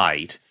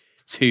replied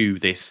to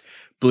this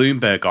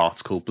Bloomberg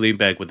article.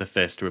 Bloomberg were the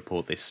first to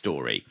report this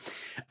story.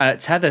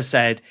 Tether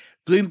said,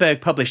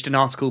 Bloomberg published an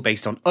article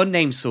based on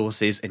unnamed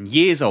sources and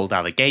years-old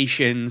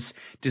allegations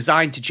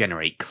designed to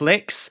generate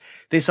clicks.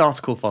 This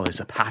article follows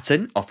a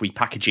pattern of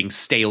repackaging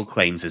stale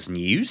claims as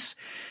news.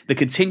 The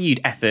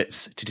continued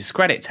efforts to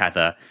discredit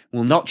Tether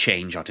will not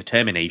change our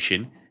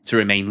determination to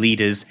remain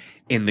leaders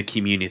in the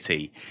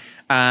community.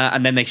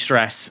 And then they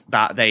stress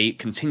that they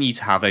continue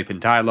to have open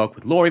dialogue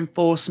with law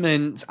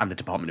enforcement and the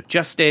Department of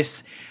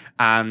Justice.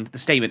 And the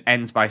statement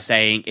ends by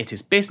saying, it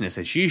is business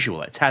as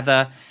usual at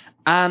Tether,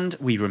 and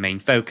we remain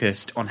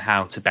focused on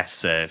how to best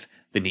serve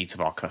the needs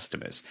of our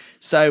customers.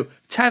 So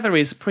Tether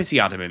is pretty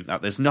adamant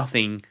that there's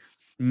nothing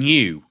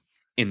new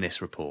in this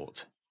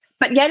report.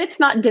 But yet it's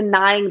not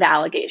denying the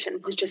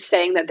allegations. It's just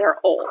saying that they're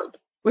old,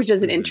 which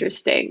is an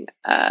interesting,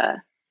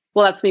 well,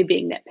 that's me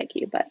being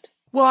nitpicky, but...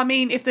 Well, I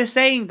mean, if they're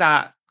saying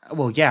that,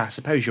 well, yeah, I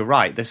suppose you're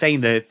right. They're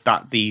saying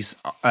that these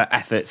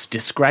efforts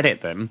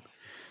discredit them.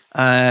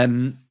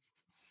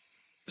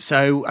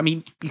 So, I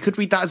mean, you could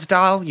read that as a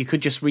dial. You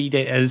could just read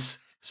it as,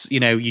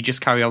 you just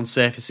carry on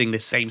surfacing the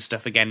same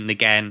stuff again and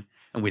again,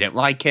 and we don't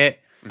like it.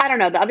 I don't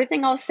know. The other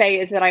thing I'll say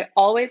is that I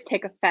always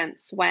take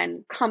offense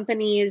when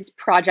companies,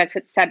 projects,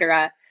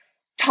 etc.,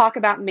 talk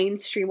about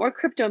mainstream or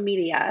crypto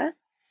media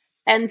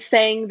and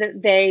saying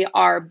that they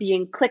are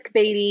being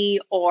clickbaity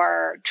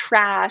or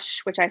trash,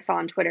 which I saw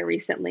on Twitter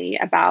recently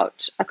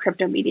about a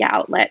crypto media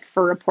outlet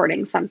for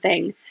reporting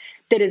something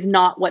that is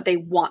not what they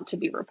want to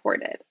be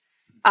reported.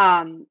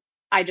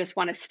 I just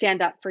want to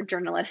stand up for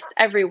journalists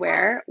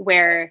everywhere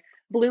where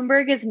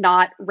Bloomberg is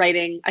not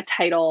writing a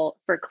title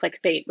for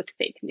clickbait with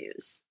fake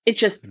news.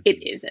 It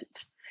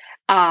isn't.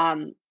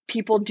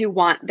 People do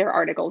want their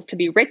articles to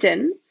be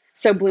written.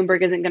 So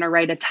Bloomberg isn't going to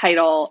write a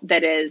title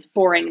that is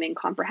boring and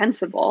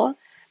incomprehensible.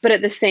 But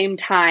at the same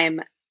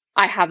time,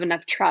 I have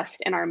enough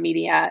trust in our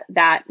media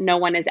that no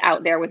one is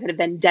out there with a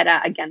vendetta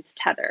against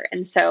Tether.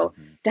 And so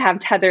to have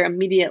Tether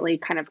immediately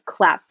kind of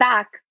clap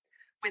back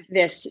with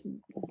this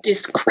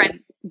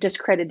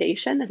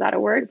discreditation, is that a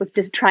word? With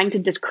just trying to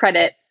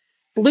discredit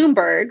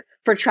Bloomberg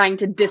for trying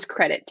to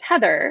discredit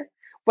Tether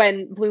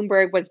when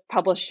Bloomberg was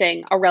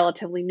publishing a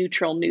relatively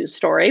neutral news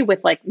story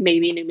with like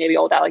maybe new, maybe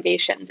old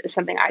allegations is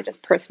something I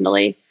just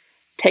personally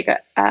take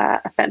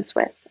offense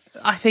with.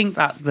 I think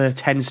that there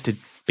tends to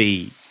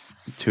be,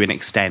 to an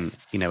extent,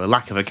 a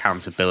lack of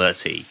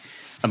accountability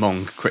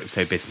among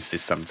crypto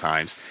businesses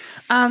sometimes.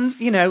 And,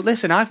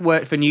 listen, I've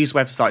worked for news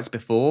websites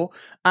before,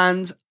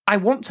 and I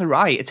want to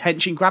write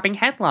attention-grabbing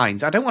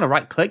headlines. I don't want to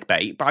write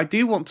clickbait, but I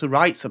do want to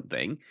write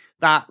something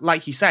that,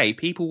 like you say,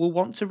 people will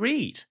want to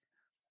read.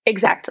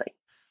 Exactly.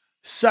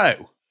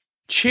 So,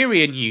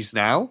 cheerier news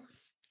now.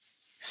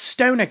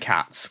 Stoner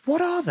cats,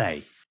 what are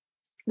they?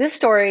 This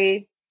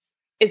story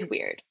is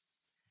weird.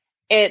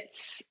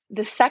 It's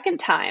the second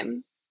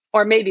time,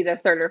 or maybe the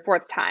third or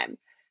fourth time,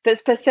 that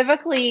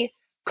specifically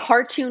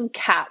cartoon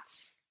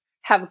cats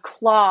have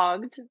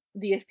clogged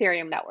the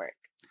Ethereum network.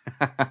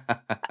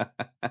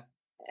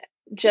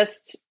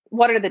 Just,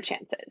 what are the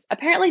chances?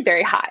 Apparently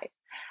very high.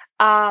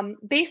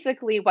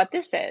 Basically, what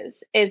this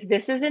is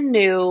this is a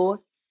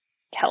new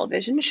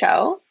television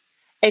show,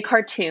 a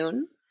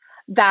cartoon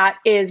that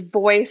is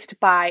voiced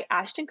by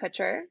Ashton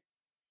Kutcher,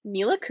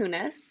 Mila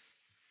Kunis,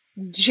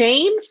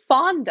 Jane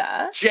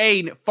Fonda,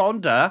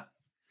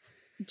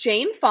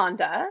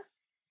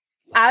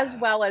 as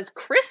well as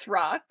Chris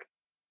Rock,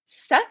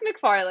 Seth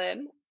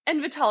MacFarlane,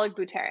 and Vitalik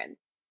Buterin.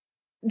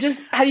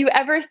 Just, have you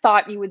ever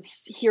thought you would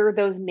hear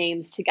those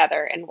names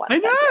together in one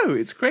sentence? I know,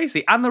 it's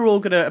crazy. And they're all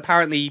going to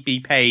apparently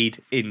be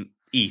paid in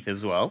ETH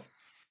as well.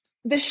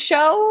 The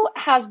show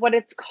has what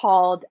it's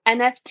called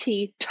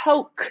NFT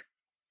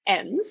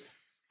tokens.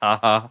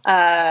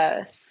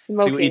 Smoking See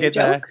what you did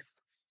joke.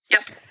 There?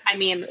 Yep. I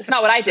mean, it's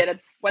not what I did,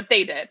 it's what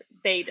they did.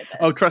 They did this.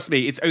 Oh, trust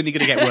me, it's only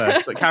going to get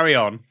worse, but carry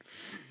on.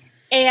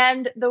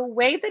 And the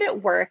way that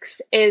it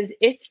works is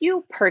if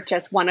you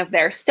purchase one of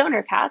their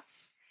stoner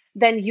cats,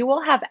 then you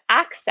will have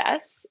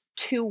access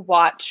to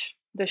watch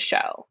the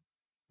show.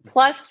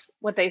 Plus,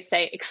 what they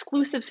say,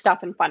 exclusive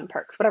stuff and fun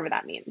perks, whatever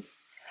that means.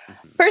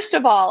 First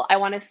of all, I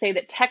want to say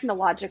that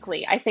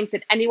technologically, I think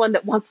that anyone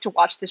that wants to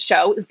watch the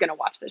show is going to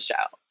watch the show.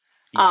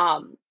 Yeah.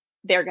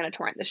 They're going to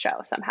torrent the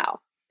show somehow.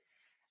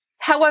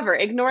 However,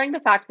 ignoring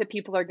the fact that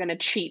people are going to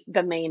cheat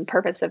the main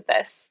purpose of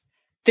this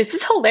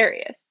is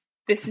hilarious.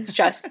 This is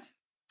just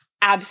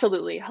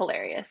absolutely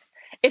hilarious.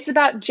 It's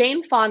about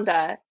Jane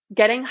Fonda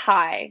getting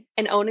high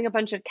and owning a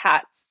bunch of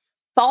cats,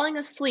 falling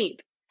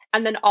asleep,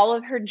 and then all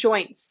of her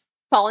joints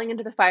falling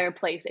into the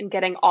fireplace and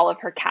getting all of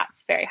her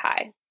cats very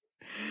high.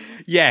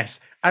 Yes.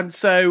 And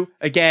so,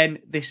 again,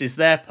 this is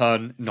their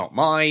pun, not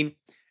mine.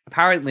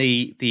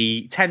 Apparently,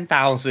 the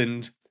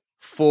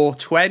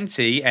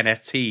 10,420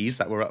 NFTs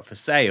that were up for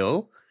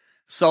sale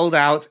sold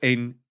out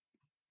in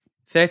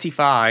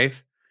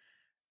 35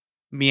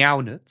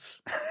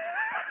 meownets.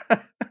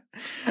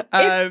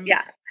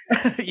 Yeah.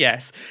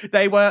 Yes,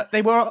 they were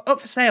up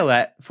for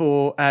sale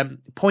for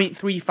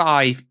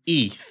 0.35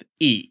 ETH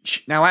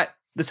each. Now, at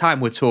the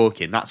time we're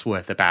talking, that's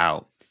worth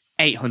about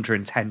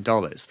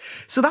 $810.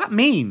 So that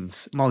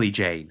means, Molly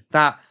Jane,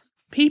 that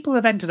people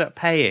have ended up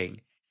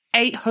paying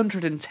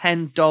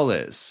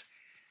 $810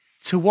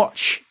 to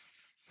watch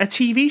a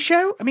TV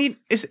show. I mean,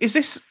 is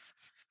this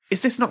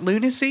not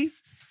lunacy?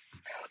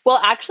 Well,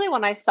 actually,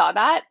 when I saw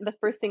that, the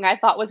first thing I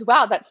thought was,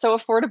 wow, that's so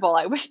affordable.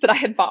 I wish that I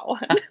had bought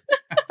one.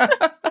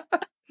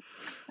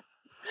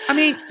 I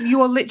mean,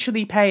 you are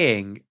literally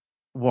paying,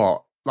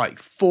 what, like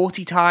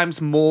 40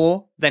 times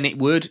more than it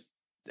would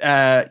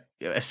a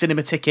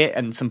cinema ticket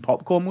and some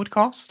popcorn would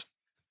cost?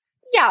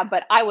 Yeah,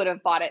 but I would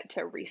have bought it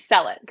to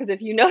resell it. Because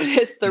if you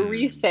notice, the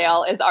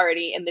resale is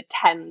already in the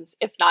tens,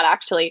 if not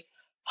actually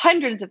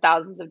hundreds of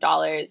thousands of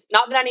dollars.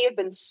 Not that any have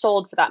been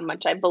sold for that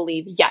much, I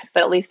believe, yet,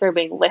 but at least they're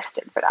being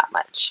listed for that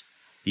much.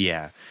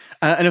 Yeah.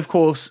 And of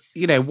course,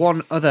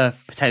 one other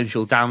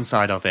potential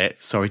downside of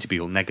it, sorry to be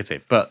all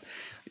negative, but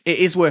it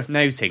is worth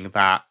noting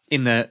that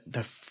in the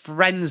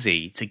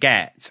frenzy to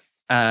get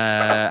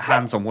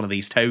hands on one of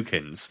these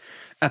tokens,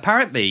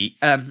 apparently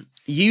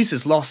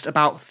users lost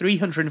about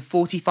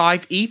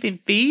 345 ETH in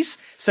fees.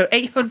 So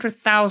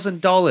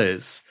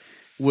 $800,000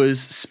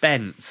 was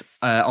spent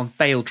on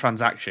failed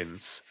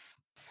transactions.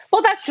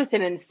 Well, that's just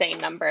an insane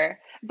number.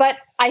 But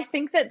I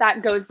think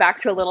that goes back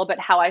to a little bit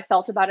how I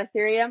felt about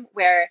Ethereum,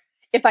 where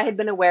if I had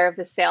been aware of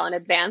the sale in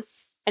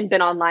advance and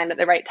been online at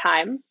the right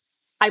time,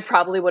 I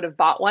probably would have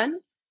bought one,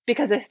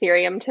 because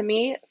Ethereum to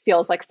me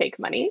feels like fake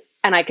money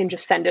and I can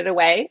just send it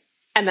away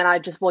and then I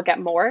just will get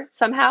more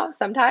somehow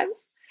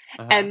sometimes.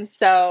 Uh-huh. And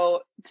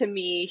so to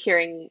me,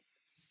 hearing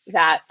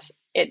that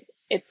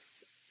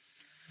it's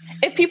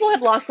if people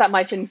had lost that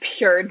much in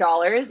pure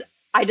dollars,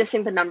 I just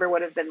think the number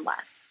would have been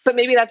less. But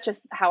maybe that's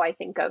just how I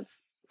think of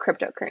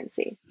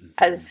cryptocurrency,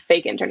 as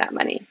fake internet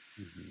money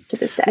to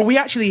this day. Well, we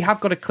actually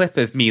have got a clip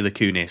of Mila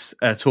Kunis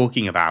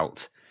talking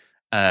about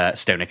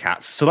stoner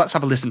cats. So let's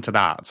have a listen to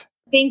that.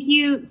 Thank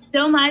you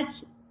so much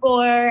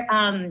for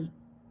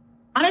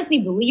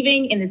honestly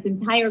believing in this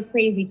entire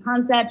crazy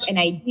concept and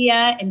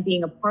idea and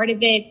being a part of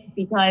it,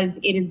 because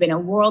it has been a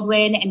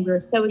whirlwind and we're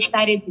so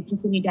excited to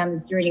continue down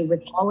this journey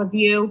with all of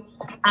you.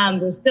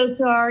 We're so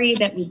sorry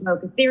that we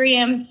broke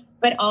Ethereum,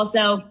 but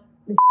also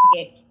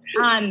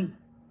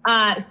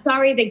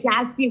Sorry, the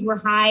gas fees were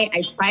high.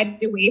 I tried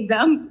to waive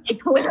them.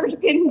 It clearly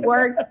didn't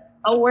work.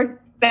 I'll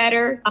work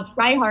better. I'll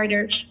try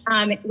harder.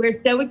 We're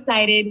so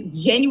excited,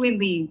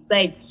 genuinely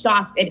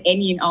shocked at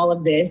any and all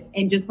of this,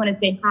 and just want to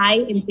say hi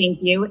and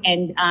thank you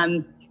and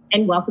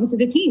welcome to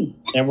the team.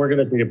 And we're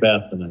going to take a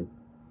bath tonight.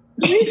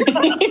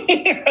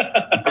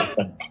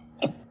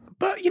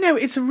 But,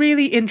 it's a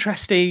really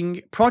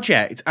interesting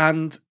project,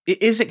 and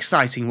it is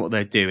exciting what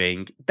they're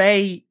doing.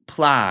 They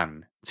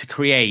plan to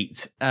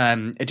create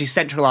a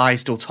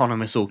decentralized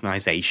autonomous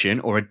organization,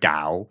 or a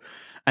DAO,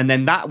 and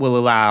then that will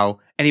allow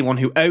anyone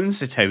who owns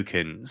the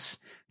tokens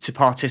to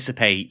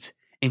participate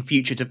in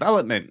future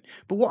development.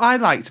 But what I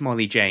liked,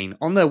 Molly Jane,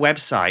 on their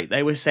website,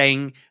 they were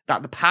saying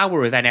that the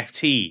power of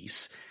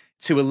NFTs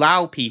to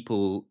allow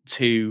people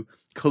to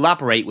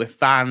collaborate with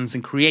fans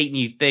and create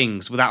new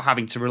things without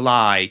having to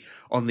rely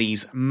on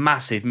these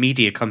massive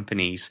media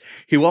companies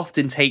who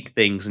often take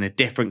things in a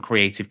different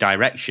creative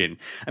direction.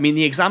 I mean,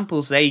 the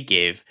examples they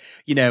give,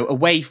 a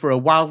way for a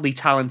wildly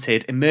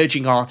talented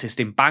emerging artist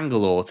in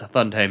Bangalore to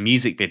fund her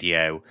music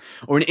video,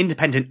 or an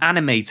independent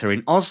animator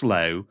in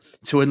Oslo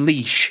to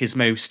unleash his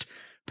most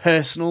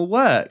personal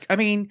work. I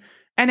mean,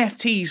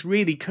 NFTs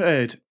really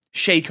could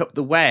shake up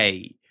the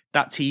way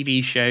that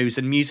TV shows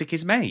and music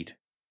is made.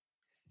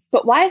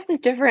 But why is this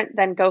different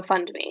than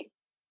GoFundMe?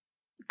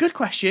 Good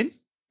question.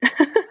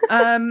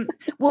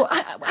 Well,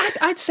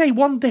 I'd say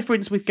one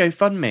difference with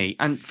GoFundMe,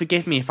 and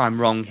forgive me if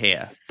I'm wrong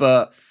here,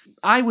 but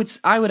I would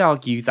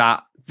argue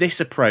that this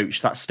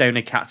approach that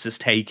Stoner Cats has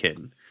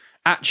taken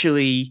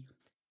actually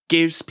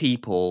gives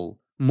people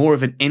more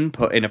of an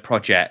input in a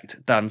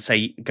project than,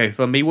 say,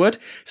 GoFundMe would.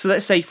 So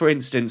let's say, for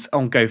instance,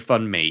 on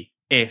GoFundMe,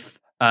 if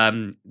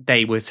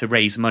they were to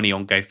raise money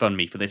on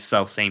GoFundMe for this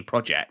self-same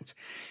project,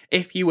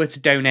 if you were to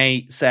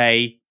donate,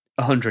 say,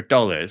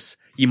 $100,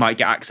 you might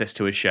get access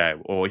to a show.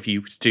 Or if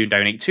you do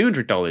donate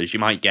 $200, you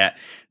might get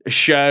a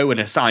show and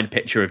a signed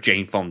picture of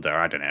Jane Fonda.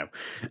 I don't know,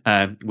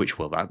 which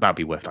will that'd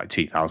be worth like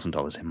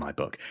 $2,000 in my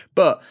book.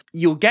 But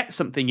you'll get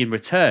something in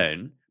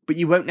return, but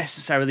you won't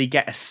necessarily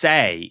get a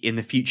say in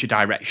the future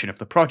direction of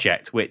the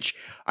project, which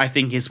I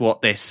think is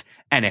what this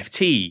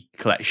NFT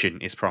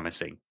collection is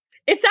promising.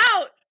 It's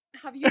out.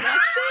 Have you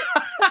watched it?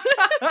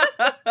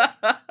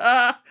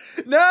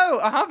 No,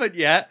 I haven't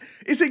yet.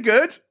 Is it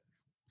good?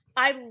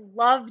 I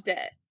loved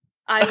it.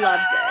 I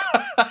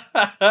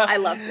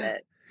loved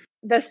it.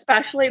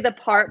 Especially the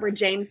part where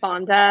Jane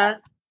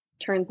Fonda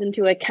turns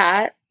into a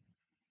cat.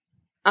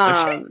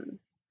 Connor,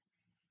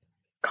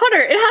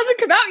 it hasn't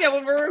come out yet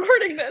when we're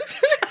recording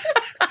this.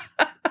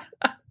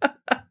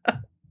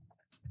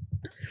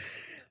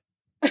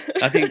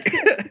 I think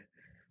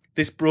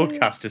this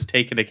broadcast has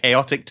taken a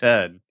chaotic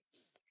turn.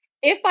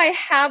 If I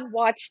have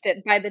watched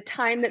it by the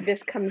time that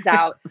this comes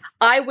out,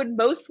 I would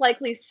most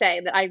likely say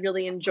that I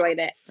really enjoyed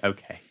it.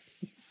 Okay.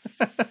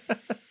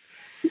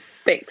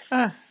 Thanks.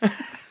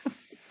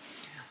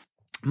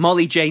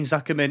 Molly Jane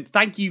Zuckerman,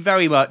 thank you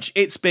very much.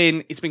 It's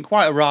been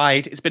quite a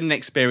ride. It's been an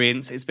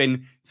experience. It's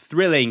been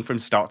thrilling from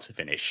start to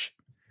finish.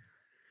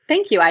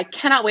 Thank you. I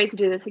cannot wait to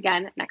do this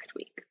again next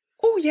week.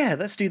 Oh yeah,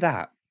 let's do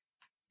that.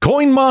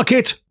 Coin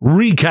Market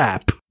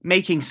Recap.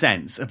 Making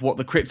sense of what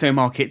the crypto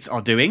markets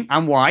are doing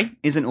and why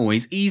isn't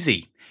always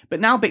easy.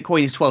 But now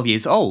Bitcoin is 12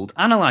 years old,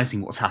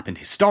 analysing what's happened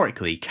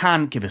historically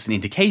can give us an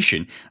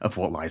indication of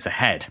what lies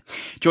ahead.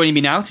 Joining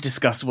me now to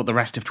discuss what the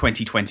rest of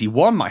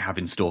 2021 might have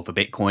in store for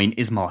Bitcoin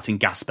is Martin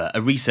Gasper,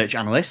 a research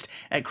analyst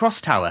at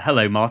Crosstower.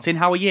 Hello, Martin.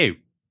 How are you?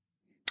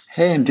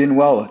 Hey, I'm doing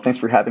well. Thanks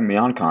for having me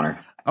on, Connor.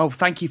 Oh,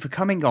 thank you for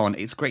coming on.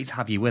 It's great to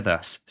have you with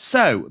us.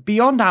 So,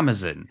 beyond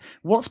Amazon,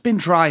 what's been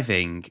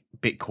driving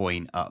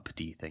Bitcoin up,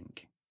 do you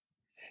think?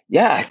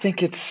 Yeah, I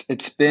think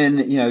it's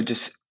been,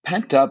 just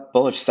pent up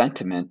bullish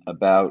sentiment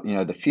about,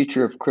 the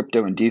future of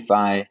crypto and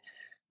DeFi.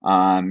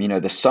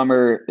 The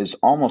summer is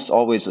almost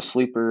always a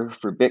sleeper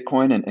for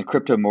Bitcoin and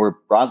crypto more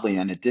broadly,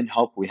 and it didn't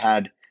help we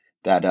had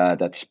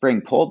that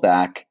spring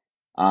pullback.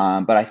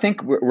 But I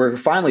think we're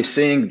finally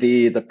seeing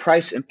the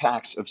price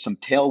impacts of some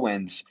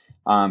tailwinds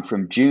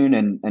from June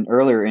and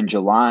earlier in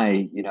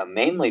July,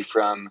 mainly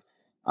from,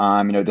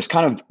 this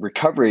kind of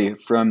recovery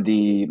from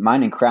the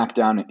mining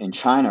crackdown in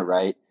China,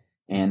 right?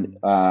 And,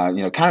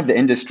 kind of the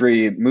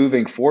industry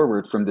moving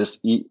forward from these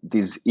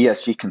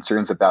ESG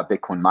concerns about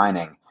Bitcoin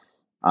mining.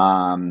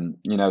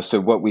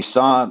 So what we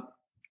saw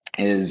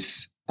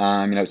is,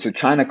 so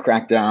China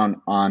cracked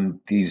down on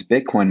these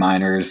Bitcoin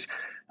miners.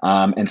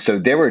 And so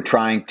they were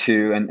trying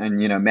to,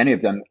 and many of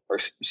them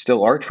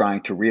still are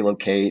trying to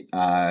relocate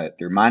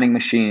their mining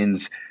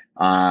machines,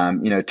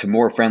 to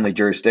more friendly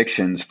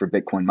jurisdictions for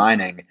Bitcoin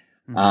mining.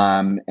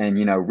 And,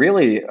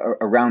 really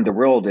around the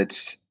world,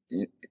 it's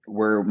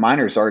where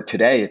miners are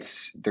today,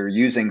 they're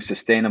using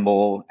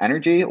sustainable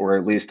energy, or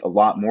at least a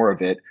lot more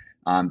of it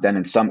than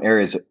in some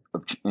areas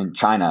in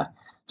China.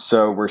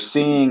 So we're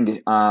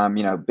seeing,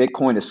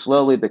 Bitcoin is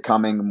slowly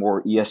becoming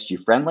more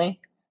ESG friendly.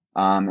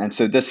 And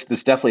so this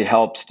definitely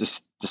helps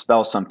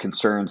dispel some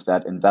concerns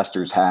that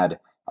investors had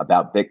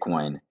about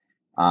Bitcoin.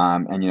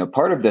 And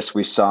part of this,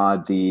 we saw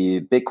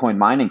the Bitcoin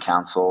Mining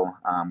Council,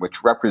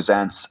 which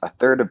represents a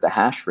third of the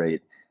hash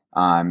rate.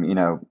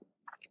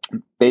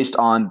 Based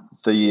on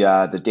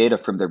the data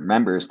from their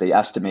members, they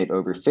estimate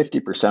over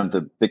 50% of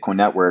the Bitcoin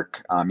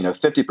network,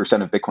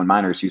 50% of Bitcoin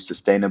miners use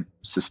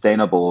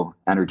sustainable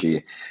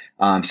energy.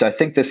 So I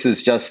think this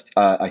is just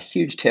a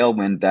huge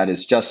tailwind that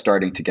is just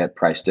starting to get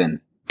priced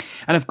in.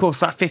 And of course,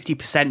 that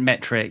 50%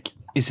 metric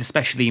is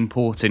especially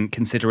important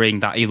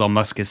considering that Elon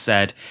Musk has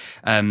said,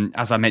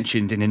 as I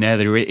mentioned in an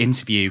earlier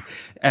interview,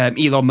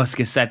 Elon Musk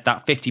has said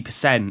that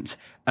 50%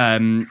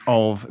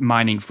 of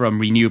mining from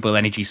renewable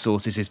energy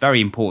sources is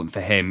very important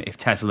for him if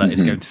Tesla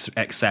is going to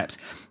accept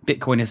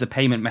Bitcoin as a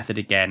payment method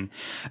again.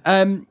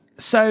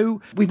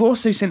 So we've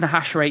also seen the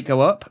hash rate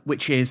go up,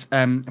 which is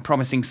a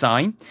promising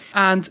sign.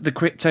 And the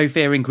crypto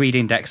fear and greed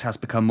index has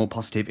become more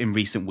positive in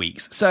recent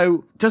weeks.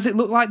 So does it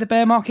look like the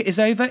bear market is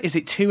over? Is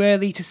it too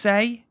early to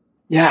say?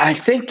 Yeah, I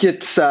think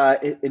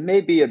it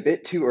may be a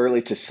bit too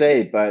early to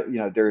say, but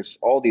there's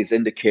all these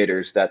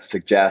indicators that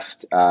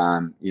suggest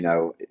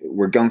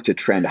we're going to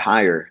trend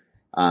higher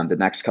the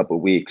next couple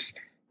of weeks.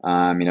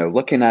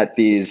 Looking at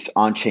these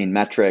on-chain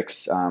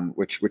metrics,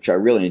 which I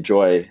really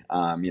enjoy,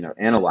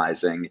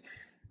 analyzing.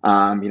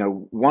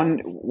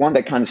 One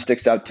that kind of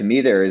sticks out to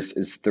me there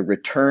is the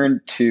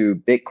return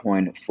to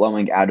Bitcoin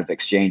flowing out of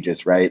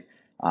exchanges, right?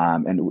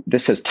 And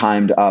this has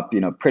timed up,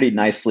 pretty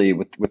nicely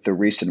with the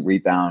recent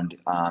rebound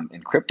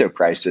in crypto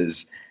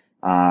prices.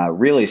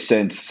 Really,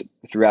 since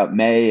throughout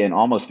May and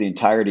almost the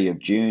entirety of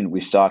June,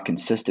 we saw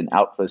consistent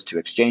outflows to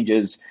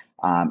exchanges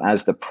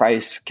as the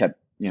price kept,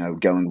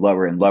 going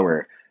lower and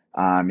lower.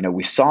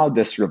 We saw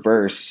this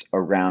reverse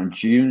around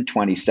June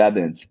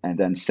 27th, and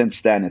then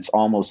since then, it's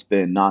almost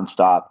been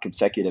nonstop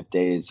consecutive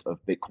days of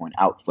Bitcoin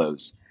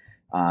outflows.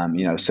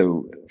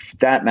 So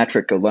that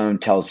metric alone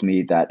tells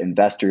me that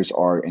investors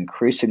are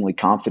increasingly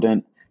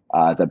confident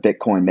that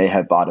Bitcoin may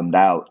have bottomed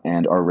out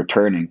and are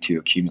returning to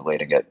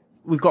accumulating it.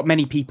 We've got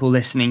many people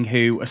listening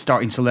who are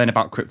starting to learn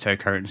about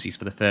cryptocurrencies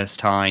for the first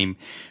time,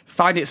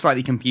 find it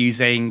slightly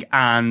confusing,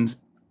 and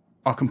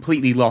are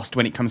completely lost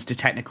when it comes to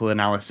technical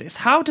analysis.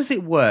 How does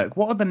it work?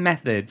 What are the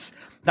methods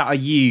that are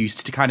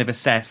used to kind of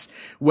assess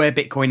where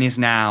Bitcoin is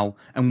now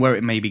and where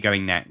it may be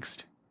going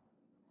next?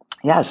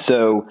 Yeah,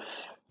 so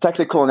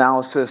technical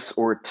analysis,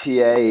 or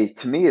TA,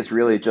 to me is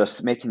really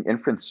just making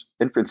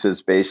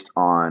inferences based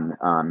on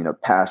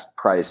past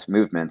price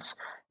movements.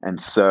 And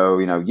so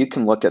you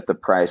can look at the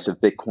price of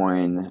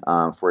Bitcoin,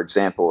 for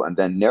example, and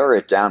then narrow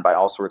it down by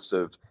all sorts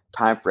of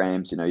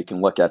timeframes. You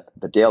can look at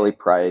the daily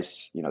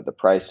price, the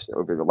price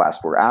over the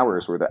last 4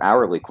 hours, or the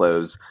hourly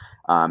close,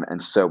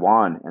 and so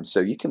on. And so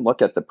you can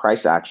look at the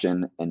price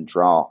action and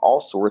draw all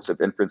sorts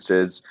of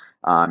inferences,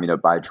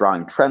 by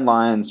drawing trend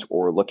lines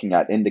or looking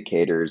at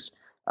indicators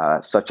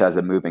such as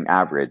a moving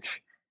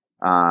average.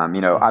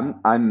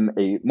 I'm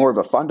a more of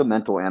a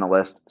fundamental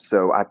analyst,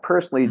 so I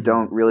personally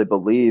don't really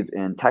believe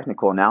in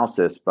technical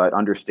analysis, but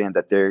understand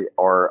that there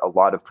are a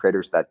lot of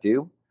traders that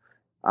do.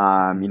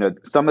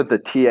 Some of the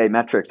TA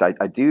metrics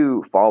I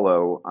do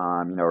follow,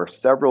 are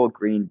several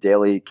green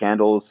daily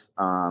candles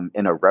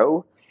in a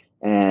row.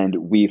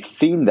 And we've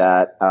seen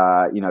that,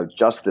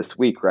 just this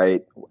week,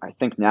 right? I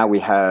think now we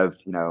have,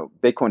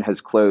 Bitcoin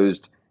has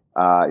closed,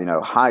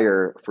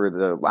 higher for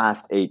the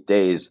last 8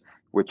 days,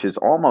 which is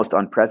almost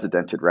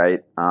unprecedented,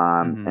 right?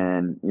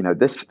 And,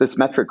 this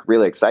metric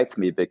really excites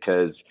me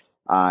because,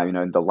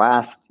 in the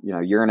last,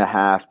 year and a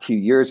half, 2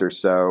 years or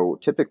so,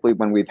 typically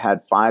when we've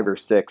had 5 or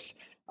 6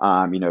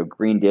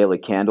 green daily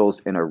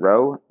candles in a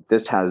row,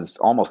 this has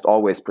almost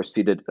always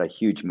preceded a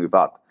huge move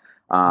up.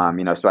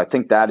 So I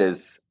think that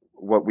is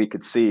what we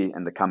could see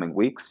in the coming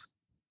weeks.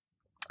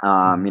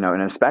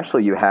 And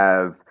especially you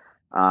have,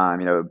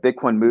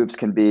 Bitcoin moves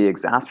can be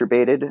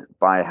exacerbated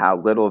by how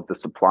little of the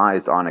supply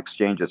is on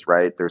exchanges,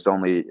 right? There's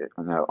only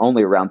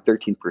around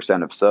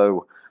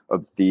 13%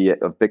 of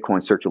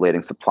Bitcoin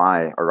circulating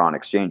supply are on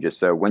exchanges.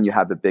 So when you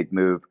have a big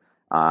move,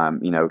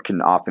 it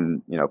can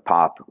often,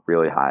 pop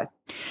really high.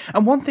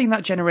 And one thing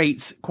that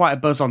generates quite a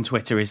buzz on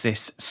Twitter is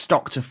this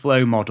stock to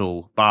flow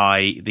model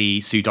by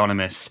the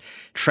pseudonymous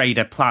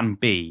trader Plan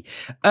B.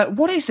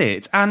 What is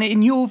it? And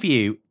in your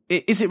view,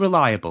 is it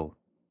reliable?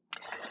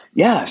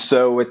 Yeah,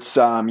 so it's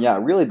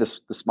really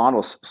this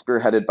model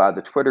spearheaded by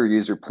the Twitter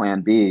user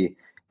Plan B,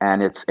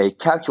 and it's a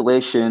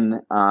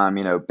calculation,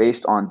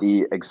 based on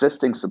the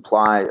existing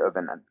supply of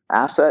an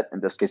asset,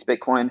 in this case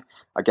Bitcoin,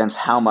 against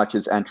how much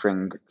is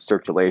entering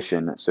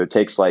circulation. So it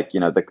takes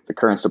the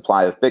current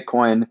supply of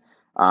Bitcoin,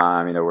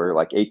 we're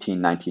like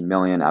 18, 19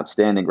 million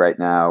outstanding right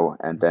now,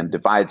 and then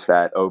divides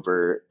that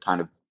over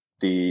kind of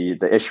the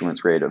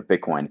issuance rate of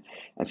Bitcoin.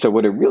 And so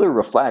what it really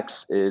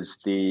reflects is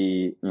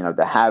the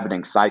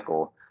halvening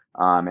cycle.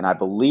 And I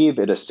believe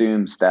it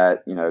assumes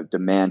that,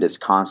 demand is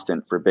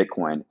constant for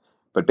Bitcoin.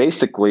 But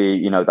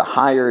basically, the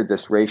higher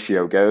this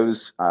ratio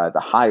goes,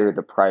 the higher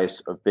the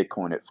price of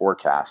Bitcoin it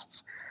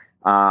forecasts.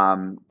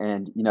 And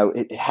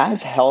it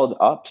has held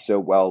up so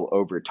well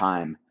over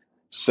time.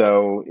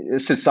 So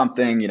this is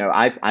something,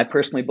 I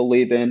personally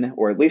believe in,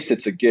 or at least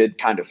it's a good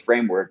kind of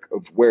framework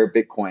of where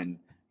Bitcoin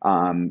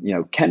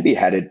can be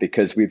headed,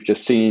 because we've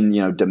just seen,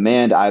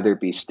 demand either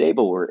be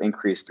stable or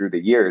increase through the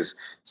years.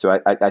 So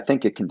I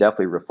think it can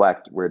definitely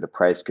reflect where the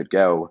price could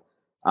go.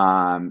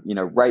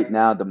 Right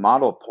now the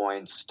model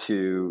points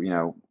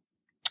to,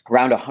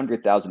 around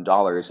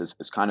 $100,000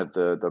 is kind of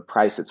the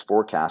price it's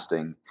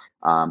forecasting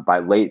by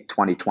late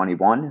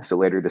 2021, so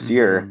later this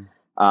year.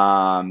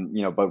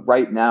 But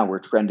right now we're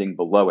trending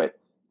below it.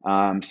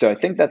 So I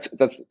think that's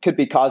could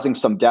be causing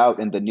some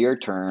doubt in the near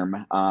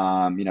term,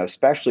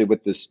 especially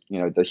with this,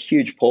 the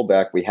huge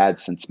pullback we had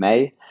since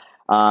May.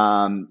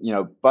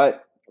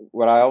 But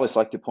what I always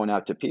like to point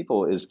out to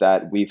people is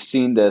that we've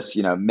seen this,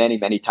 many,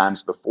 many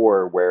times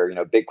before, where,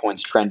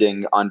 Bitcoin's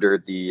trending under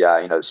the,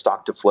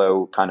 stock to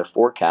flow kind of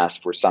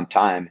forecast for some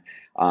time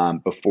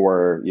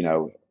before,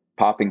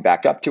 popping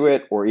back up to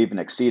it or even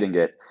exceeding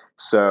it.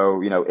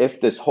 So, if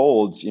this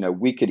holds,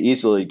 we could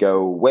easily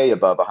go way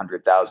above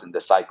 100,000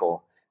 this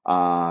cycle,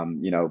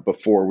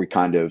 before we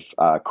kind of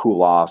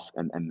cool off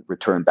and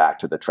return back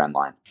to the trend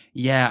line.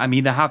 Yeah, I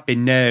mean, there have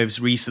been nerves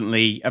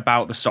recently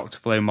about the stock to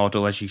flow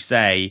model, as you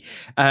say.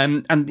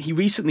 And he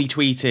recently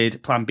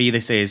tweeted, Plan B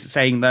this is,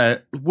 saying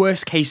the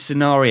worst case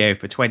scenario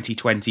for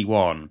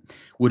 2021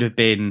 would have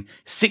been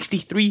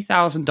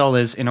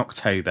 $63,000 in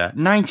October,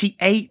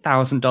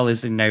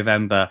 $98,000 in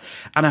November,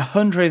 and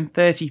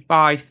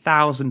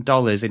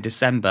 $135,000 in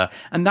December.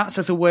 And that's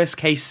as a worst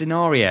case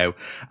scenario.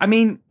 I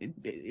mean,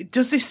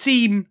 does this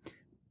seem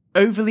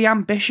overly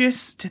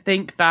ambitious to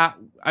think that?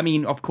 I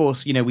mean, of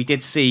course, we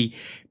did see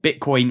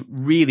Bitcoin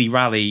really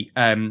rally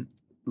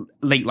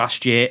late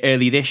last year,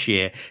 early this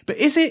year. But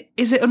is it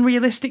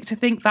unrealistic to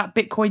think that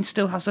Bitcoin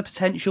still has the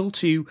potential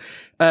to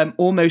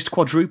almost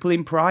quadruple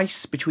in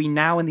price between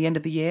now and the end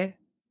of the year?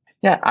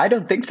 Yeah, I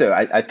don't think so.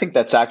 I think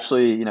that's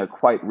actually,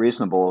 quite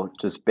reasonable,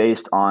 just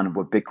based on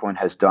what Bitcoin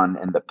has done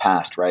in the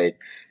past, right?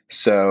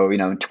 So,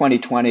 in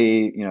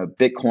 2020,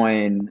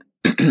 Bitcoin,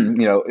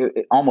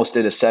 it almost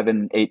did a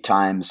 7-8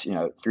 times,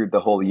 through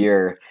the whole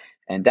year.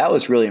 And that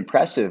was really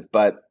impressive.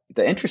 But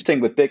the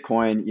interesting with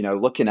Bitcoin,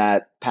 looking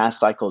at past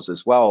cycles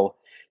as well,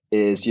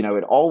 is,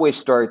 it always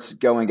starts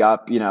going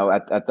up,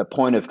 at the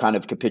point of kind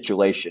of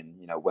capitulation.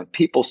 When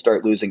people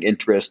start losing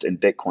interest in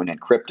Bitcoin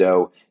and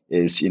crypto,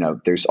 is,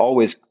 there's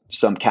always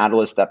some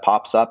catalyst that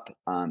pops up,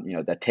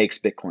 that takes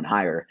Bitcoin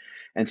higher.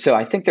 And so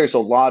I think there's a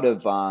lot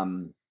of, a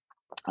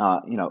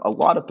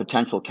lot of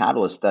potential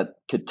catalysts that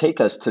could take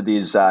us to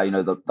these,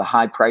 the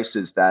high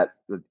prices that,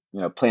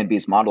 Plan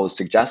B's model is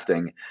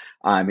suggesting.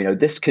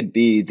 This could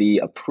be the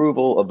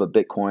approval of a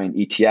Bitcoin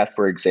ETF,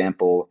 for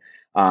example.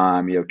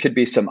 Could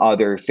be some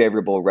other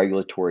favorable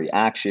regulatory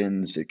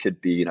actions. It could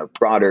be,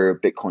 broader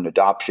Bitcoin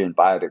adoption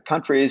by other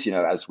countries,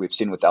 as we've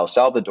seen with El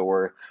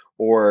Salvador,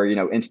 or,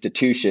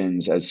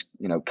 institutions, as,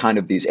 kind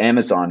of these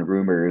Amazon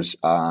rumors,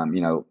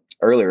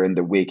 earlier in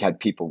the week had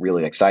people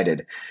really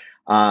excited.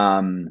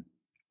 And,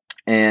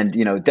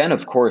 then,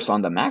 of course,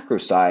 on the macro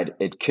side,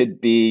 it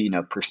could be,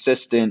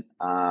 persistent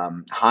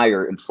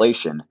higher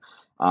inflation.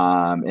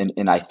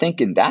 And I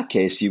think in that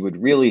case, you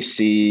would really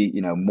see,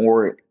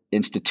 more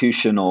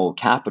institutional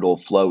capital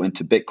flow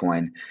into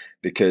Bitcoin,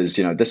 because,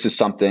 this is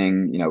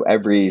something,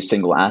 every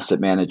single asset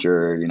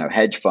manager,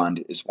 hedge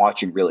fund is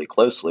watching really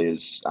closely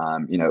is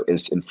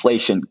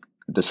inflation.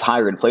 This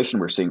higher inflation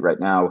we're seeing right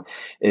now,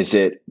 is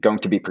it going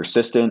to be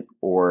persistent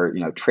or,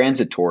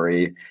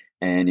 transitory?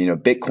 And,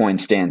 Bitcoin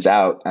stands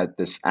out as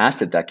this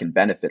asset that can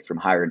benefit from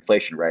higher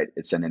inflation, right?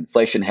 It's an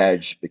inflation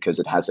hedge because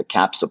it has a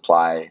cap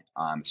supply.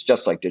 It's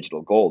just like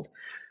digital gold.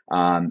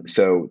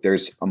 So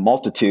there's a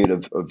multitude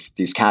of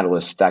these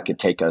catalysts that could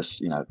take us,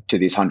 to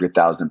these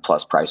 100,000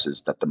 plus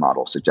prices that the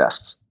model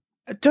suggests.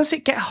 Does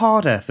it get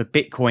harder for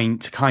Bitcoin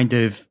to kind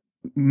of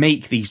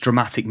make these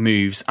dramatic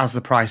moves as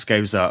the price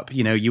goes up?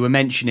 You were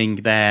mentioning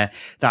there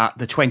that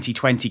the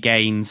 2020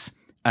 gains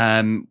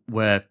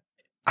were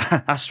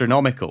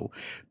astronomical,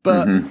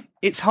 but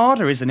it's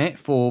harder, isn't it,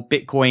 for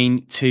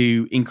Bitcoin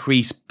to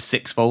increase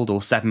sixfold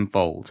or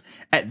sevenfold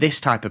at this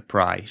type of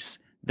price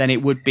than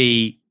it would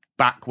be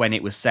back when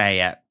it was, say,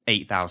 at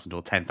 $8,000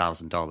 or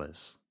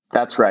 $10,000.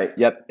 That's right.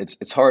 Yep,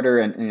 it's harder,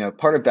 and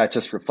part of that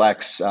just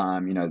reflects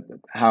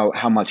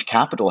how much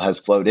capital has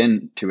flowed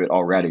into it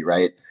already,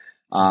 right?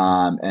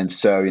 And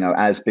so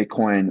as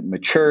Bitcoin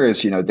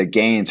matures, the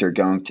gains are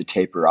going to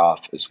taper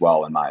off as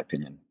well, in my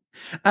opinion.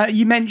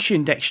 You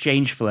mentioned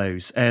exchange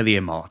flows earlier,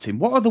 Martin.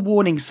 What are the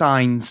warning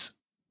signs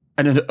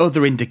and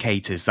other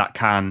indicators that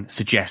can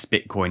suggest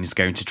Bitcoin is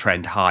going to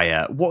trend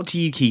higher? What do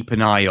you keep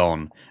an eye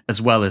on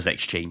as well as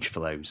exchange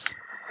flows?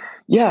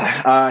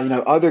 Yeah,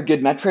 other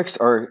good metrics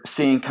are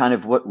seeing kind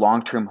of what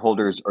long-term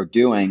holders are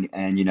doing,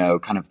 and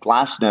kind of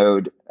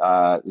Glassnode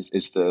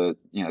is the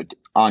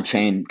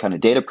on-chain kind of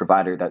data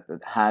provider that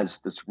has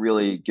this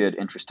really good,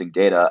 interesting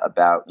data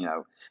about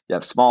you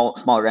have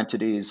smaller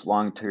entities,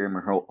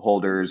 long-term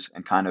holders,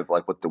 and kind of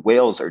like what the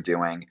whales are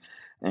doing.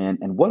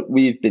 And what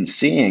we've been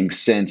seeing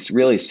since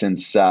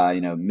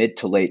mid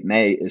to late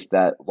May is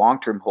that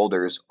long-term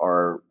holders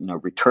are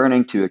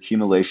returning to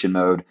accumulation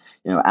mode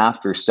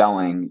after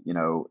selling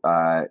in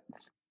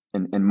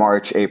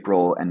March,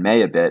 April, and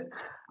May a bit.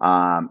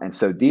 And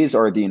so these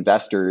are the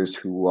investors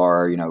who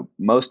are,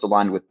 most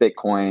aligned with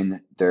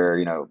Bitcoin.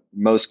 They're,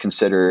 most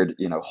considered,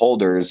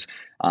 holders.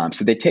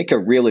 So they take a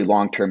really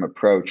long-term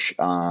approach,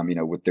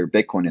 with their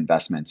Bitcoin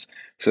investments.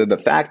 So the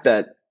fact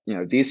that,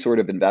 these sort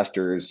of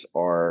investors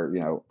are,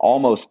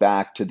 almost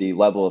back to the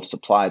level of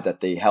supply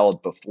that they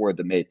held before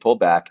the May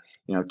pullback,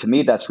 to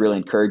me, that's really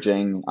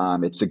encouraging.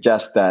 It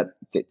suggests that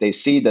they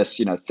see this,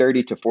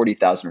 30 to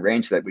 40,000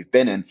 range that we've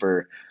been in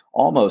for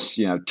almost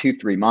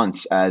 2-3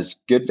 months as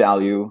good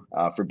value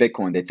for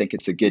Bitcoin. They think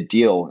it's a good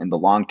deal in the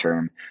long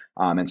term,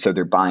 and so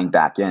they're buying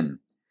back in.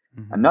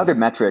 Mm-hmm. Another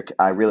metric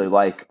I really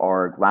like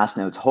are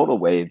Glassnode's HODL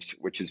waves,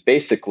 which is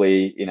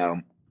basically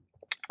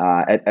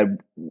at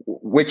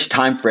which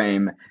time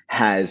frame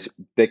has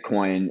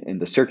Bitcoin in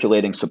the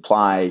circulating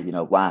supply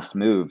last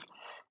move.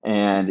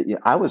 And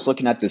I was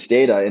looking at this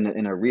data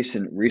in a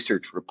recent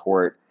research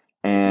report.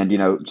 And,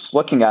 just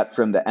looking at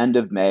from the end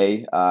of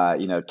May,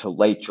 to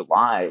late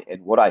July,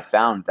 and what I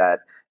found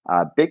that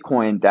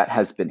Bitcoin that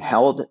has been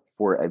held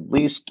for at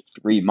least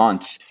 3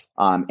 months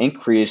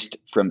increased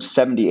from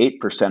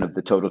 78% of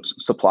the total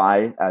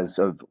supply as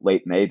of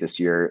late May this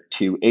year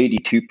to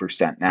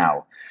 82%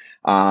 now.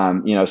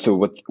 So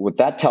what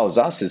that tells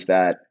us is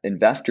that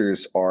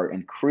investors are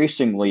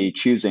increasingly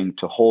choosing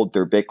to hold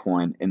their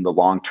Bitcoin in the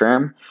long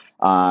term.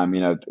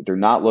 They're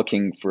not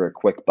looking for a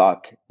quick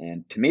buck.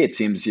 And to me, it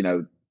seems,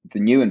 the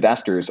new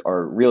investors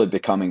are really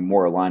becoming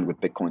more aligned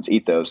with Bitcoin's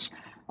ethos,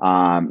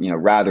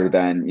 rather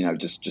than,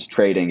 just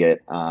trading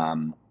it,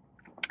 and,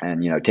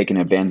 taking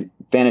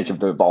advantage of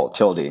the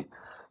volatility.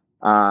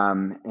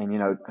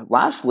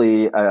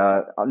 Lastly,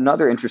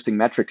 another interesting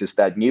metric is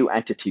that new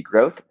entity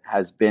growth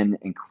has been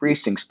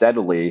increasing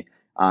steadily,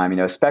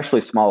 especially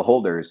small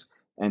holders.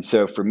 And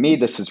so for me,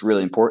 this is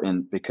really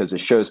important because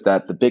it shows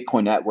that the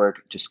Bitcoin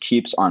network just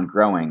keeps on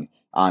growing.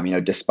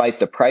 Despite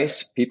the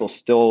price, people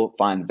still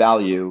find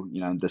value,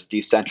 in this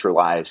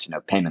decentralized,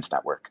 payments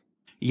network.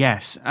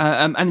 Yes.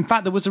 And in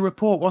fact, there was a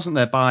report, wasn't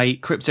there, by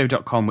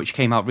Crypto.com, which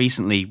came out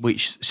recently,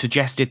 which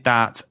suggested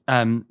that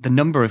the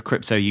number of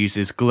crypto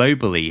users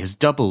globally has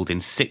doubled in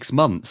 6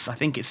 months. I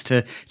think it's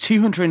to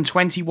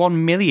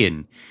 221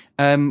 million,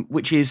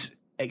 which is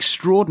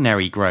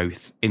extraordinary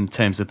growth in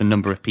terms of the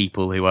number of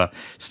people who are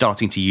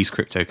starting to use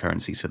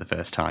cryptocurrencies for the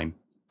first time.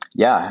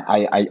 Yeah,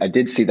 I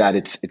did see that.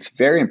 It's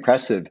very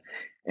impressive.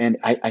 And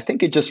I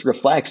think it just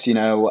reflects,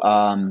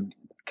 kind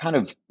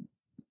of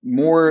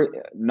more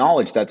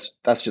knowledge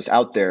that's just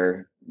out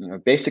there.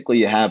 Basically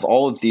you have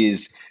all of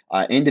these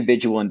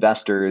individual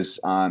investors,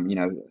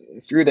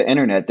 through the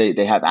internet,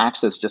 they have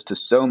access just to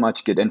so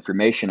much good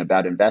information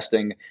about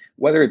investing,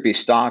 whether it be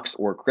stocks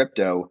or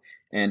crypto.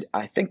 And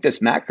I think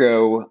this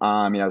macro,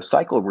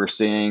 cycle we're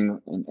seeing,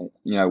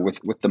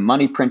 with the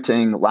money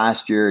printing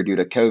last year due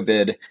to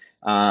COVID,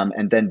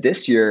 and then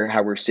this year,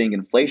 how we're seeing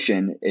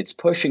inflation, it's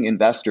pushing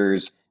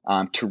investors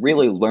to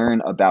really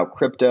learn about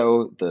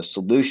crypto, the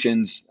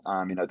solutions,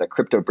 that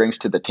crypto brings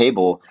to the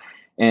table.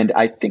 And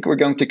I think we're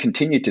going to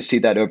continue to see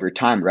that over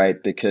time,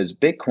 right? Because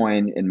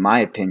Bitcoin, in my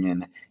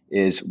opinion,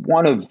 is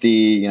one of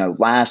the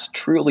last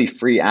truly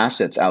free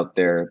assets out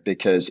there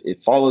because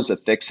it follows a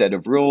fixed set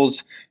of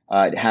rules.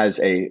 It has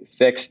a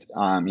fixed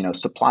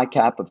supply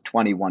cap of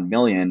 21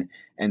 million.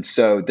 And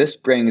so this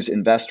brings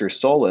investors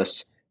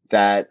solace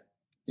that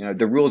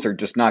the rules are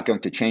just not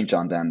going to change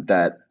on them,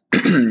 that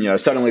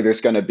suddenly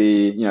there's going to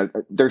be,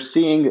 they're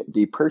seeing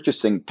the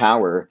purchasing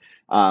power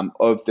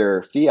of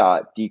their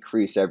fiat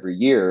decrease every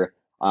year.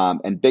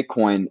 And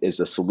Bitcoin is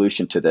a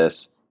solution to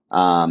this.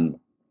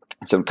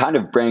 So it kind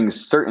of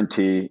brings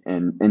certainty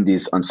in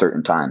these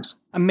uncertain times.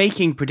 And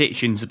making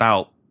predictions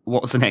about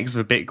what's the next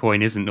for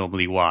Bitcoin isn't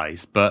normally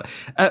wise, but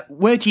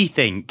where do you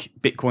think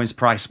Bitcoin's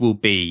price will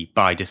be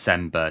by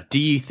December? Do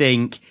you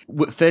think,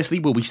 firstly,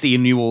 will we see a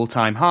new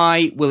all-time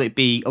high? Will it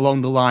be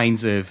along the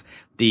lines of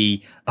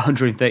the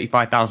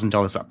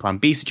 $135,000 that Plan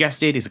B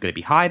suggested? Is it going to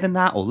be higher than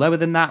that or lower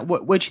than that?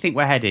 Where do you think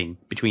we're heading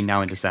between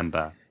now and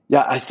December?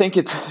 Yeah, I think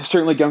it's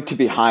certainly going to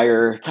be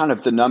higher. Kind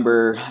of the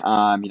number,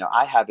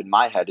 I have in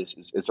my head is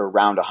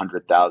around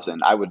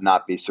 100,000. I would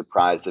not be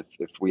surprised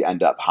if we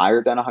end up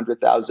higher than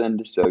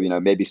 100,000. So,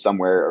 maybe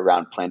somewhere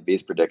around Plan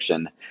B's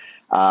prediction.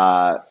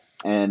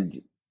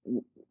 And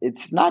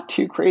it's not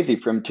too crazy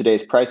from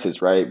today's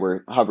prices, right?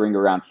 We're hovering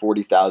around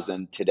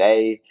 40,000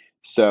 today.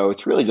 So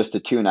it's really just a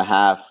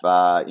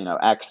 2.5,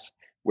 X,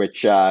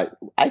 which I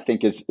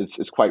think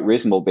is quite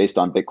reasonable based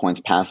on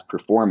Bitcoin's past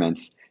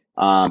performance.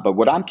 But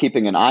what I'm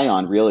keeping an eye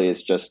on really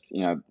is just,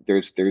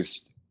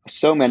 there's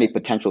so many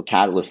potential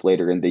catalysts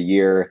later in the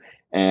year.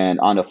 And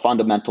on a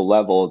fundamental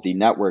level, the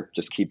network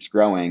just keeps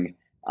growing.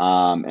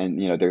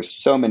 And there's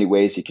so many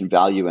ways you can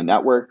value a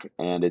network.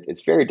 And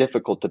it's very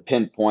difficult to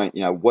pinpoint,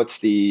 what's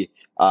the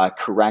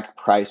correct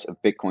price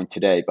of Bitcoin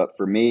today. But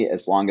for me,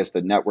 as long as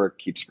the network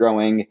keeps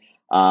growing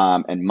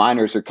and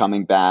miners are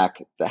coming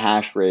back, the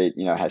hash rate,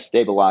 has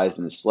stabilized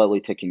and is slowly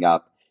ticking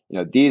up.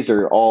 these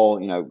are all,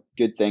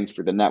 good things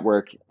for the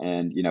network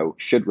and,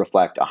 should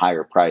reflect a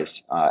higher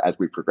price as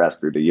we progress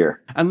through the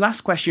year. And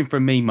last question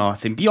from me,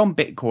 Martin, beyond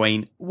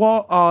Bitcoin,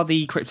 what are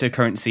the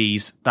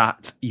cryptocurrencies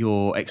that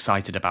you're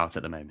excited about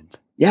at the moment?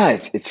 Yeah,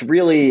 it's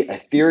really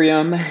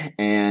Ethereum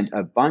and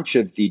a bunch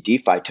of the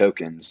DeFi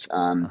tokens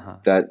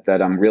that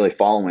I'm really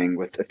following.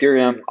 With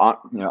Ethereum,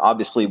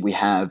 obviously we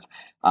have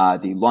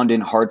the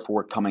London hard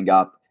fork coming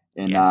up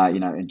in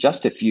in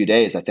just a few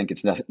days. I think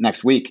it's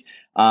next week.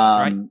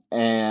 And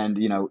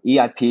EIP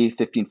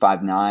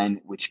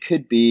 1559, which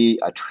could be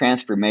a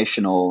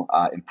transformational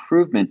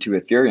improvement to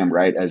Ethereum,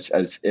 right?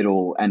 As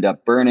it'll end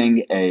up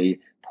burning a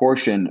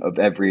portion of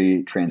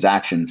every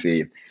transaction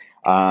fee.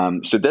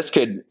 So this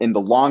could, in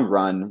the long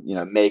run,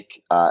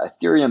 make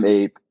Ethereum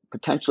a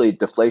potentially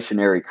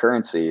deflationary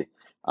currency.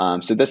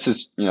 So this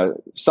is,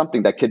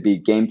 something that could be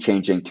game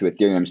changing to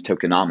Ethereum's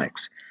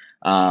tokenomics.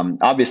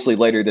 Obviously,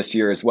 later this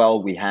year as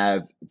well, we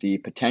have the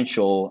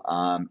potential,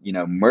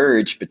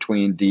 merge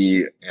between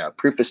the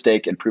proof of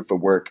stake and proof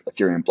of work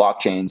Ethereum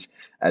blockchains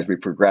as we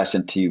progress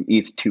into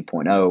ETH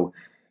 2.0.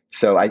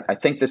 So I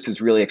think this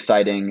is really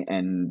exciting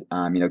and,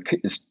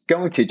 is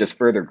going to just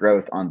further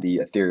growth on the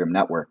Ethereum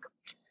network.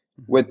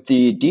 With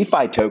the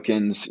DeFi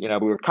tokens, we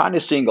were kind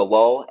of seeing a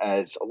lull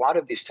as a lot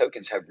of these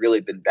tokens have really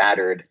been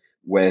battered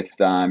with,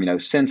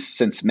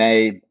 since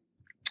May,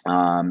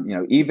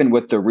 even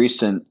with the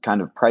recent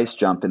kind of price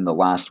jump in the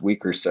last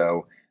week or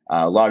so,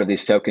 a lot of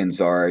these tokens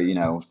are,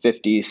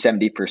 50,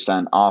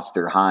 70% off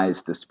their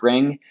highs this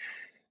spring.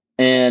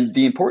 And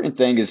the important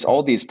thing is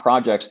all these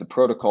projects, the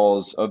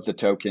protocols of the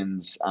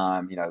tokens,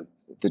 the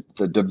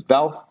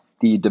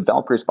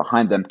developers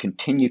behind them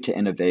continue to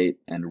innovate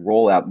and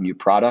roll out new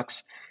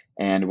products.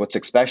 And what's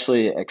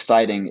especially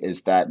exciting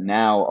is that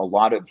now a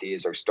lot of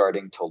these are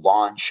starting to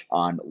launch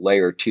on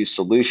layer 2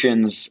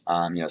 solutions,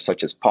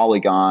 such as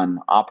Polygon,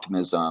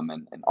 Optimism,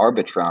 and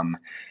Arbitrum.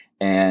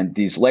 And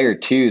these layer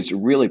 2s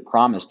really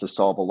promise to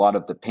solve a lot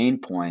of the pain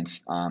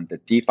points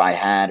that DeFi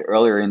had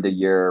earlier in the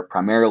year,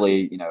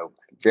 primarily,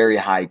 very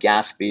high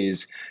gas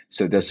fees.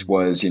 So this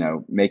was,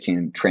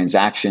 making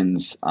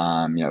transactions,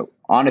 on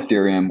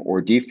Ethereum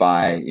or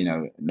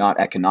DeFi, not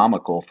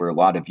economical for a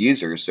lot of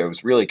users. So it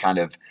was really kind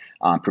of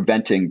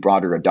preventing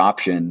broader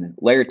adoption.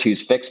 Layer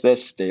 2s fix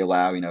this. They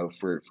allow,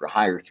 for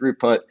higher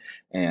throughput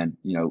and,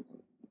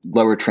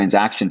 lower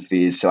transaction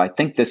fees. So I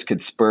think this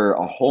could spur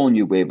a whole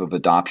new wave of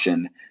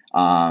adoption.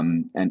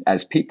 And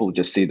as people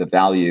just see the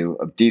value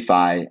of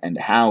DeFi and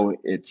how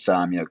it's,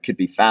 could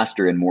be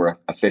faster and more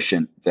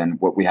efficient than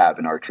what we have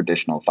in our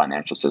traditional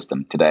financial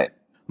system today.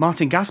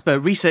 Martin Gasper,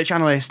 research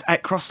analyst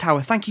at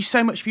Crosstower, thank you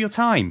so much for your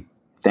time.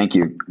 Thank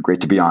you.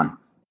 Great to be on.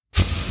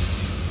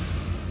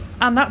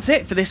 And that's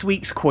it for this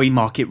week's Coin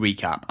Market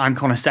Recap. I'm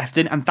Connor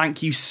Sefton, and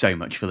thank you so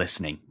much for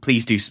listening.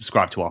 Please do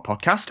subscribe to our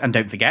podcast, and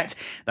don't forget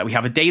that we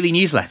have a daily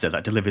newsletter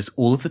that delivers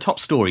all of the top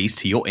stories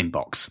to your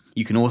inbox.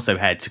 You can also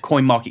head to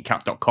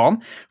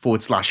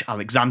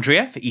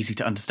coinmarketcap.com/Alexandria for easy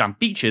to understand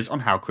features on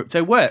how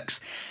crypto works.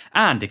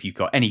 And if you've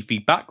got any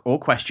feedback or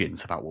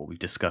questions about what we've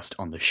discussed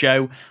on the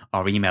show,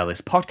 our email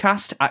is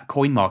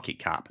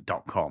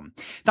podcast@coinmarketcap.com.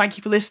 Thank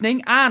you for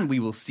listening, and we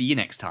will see you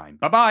next time.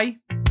 Bye-bye.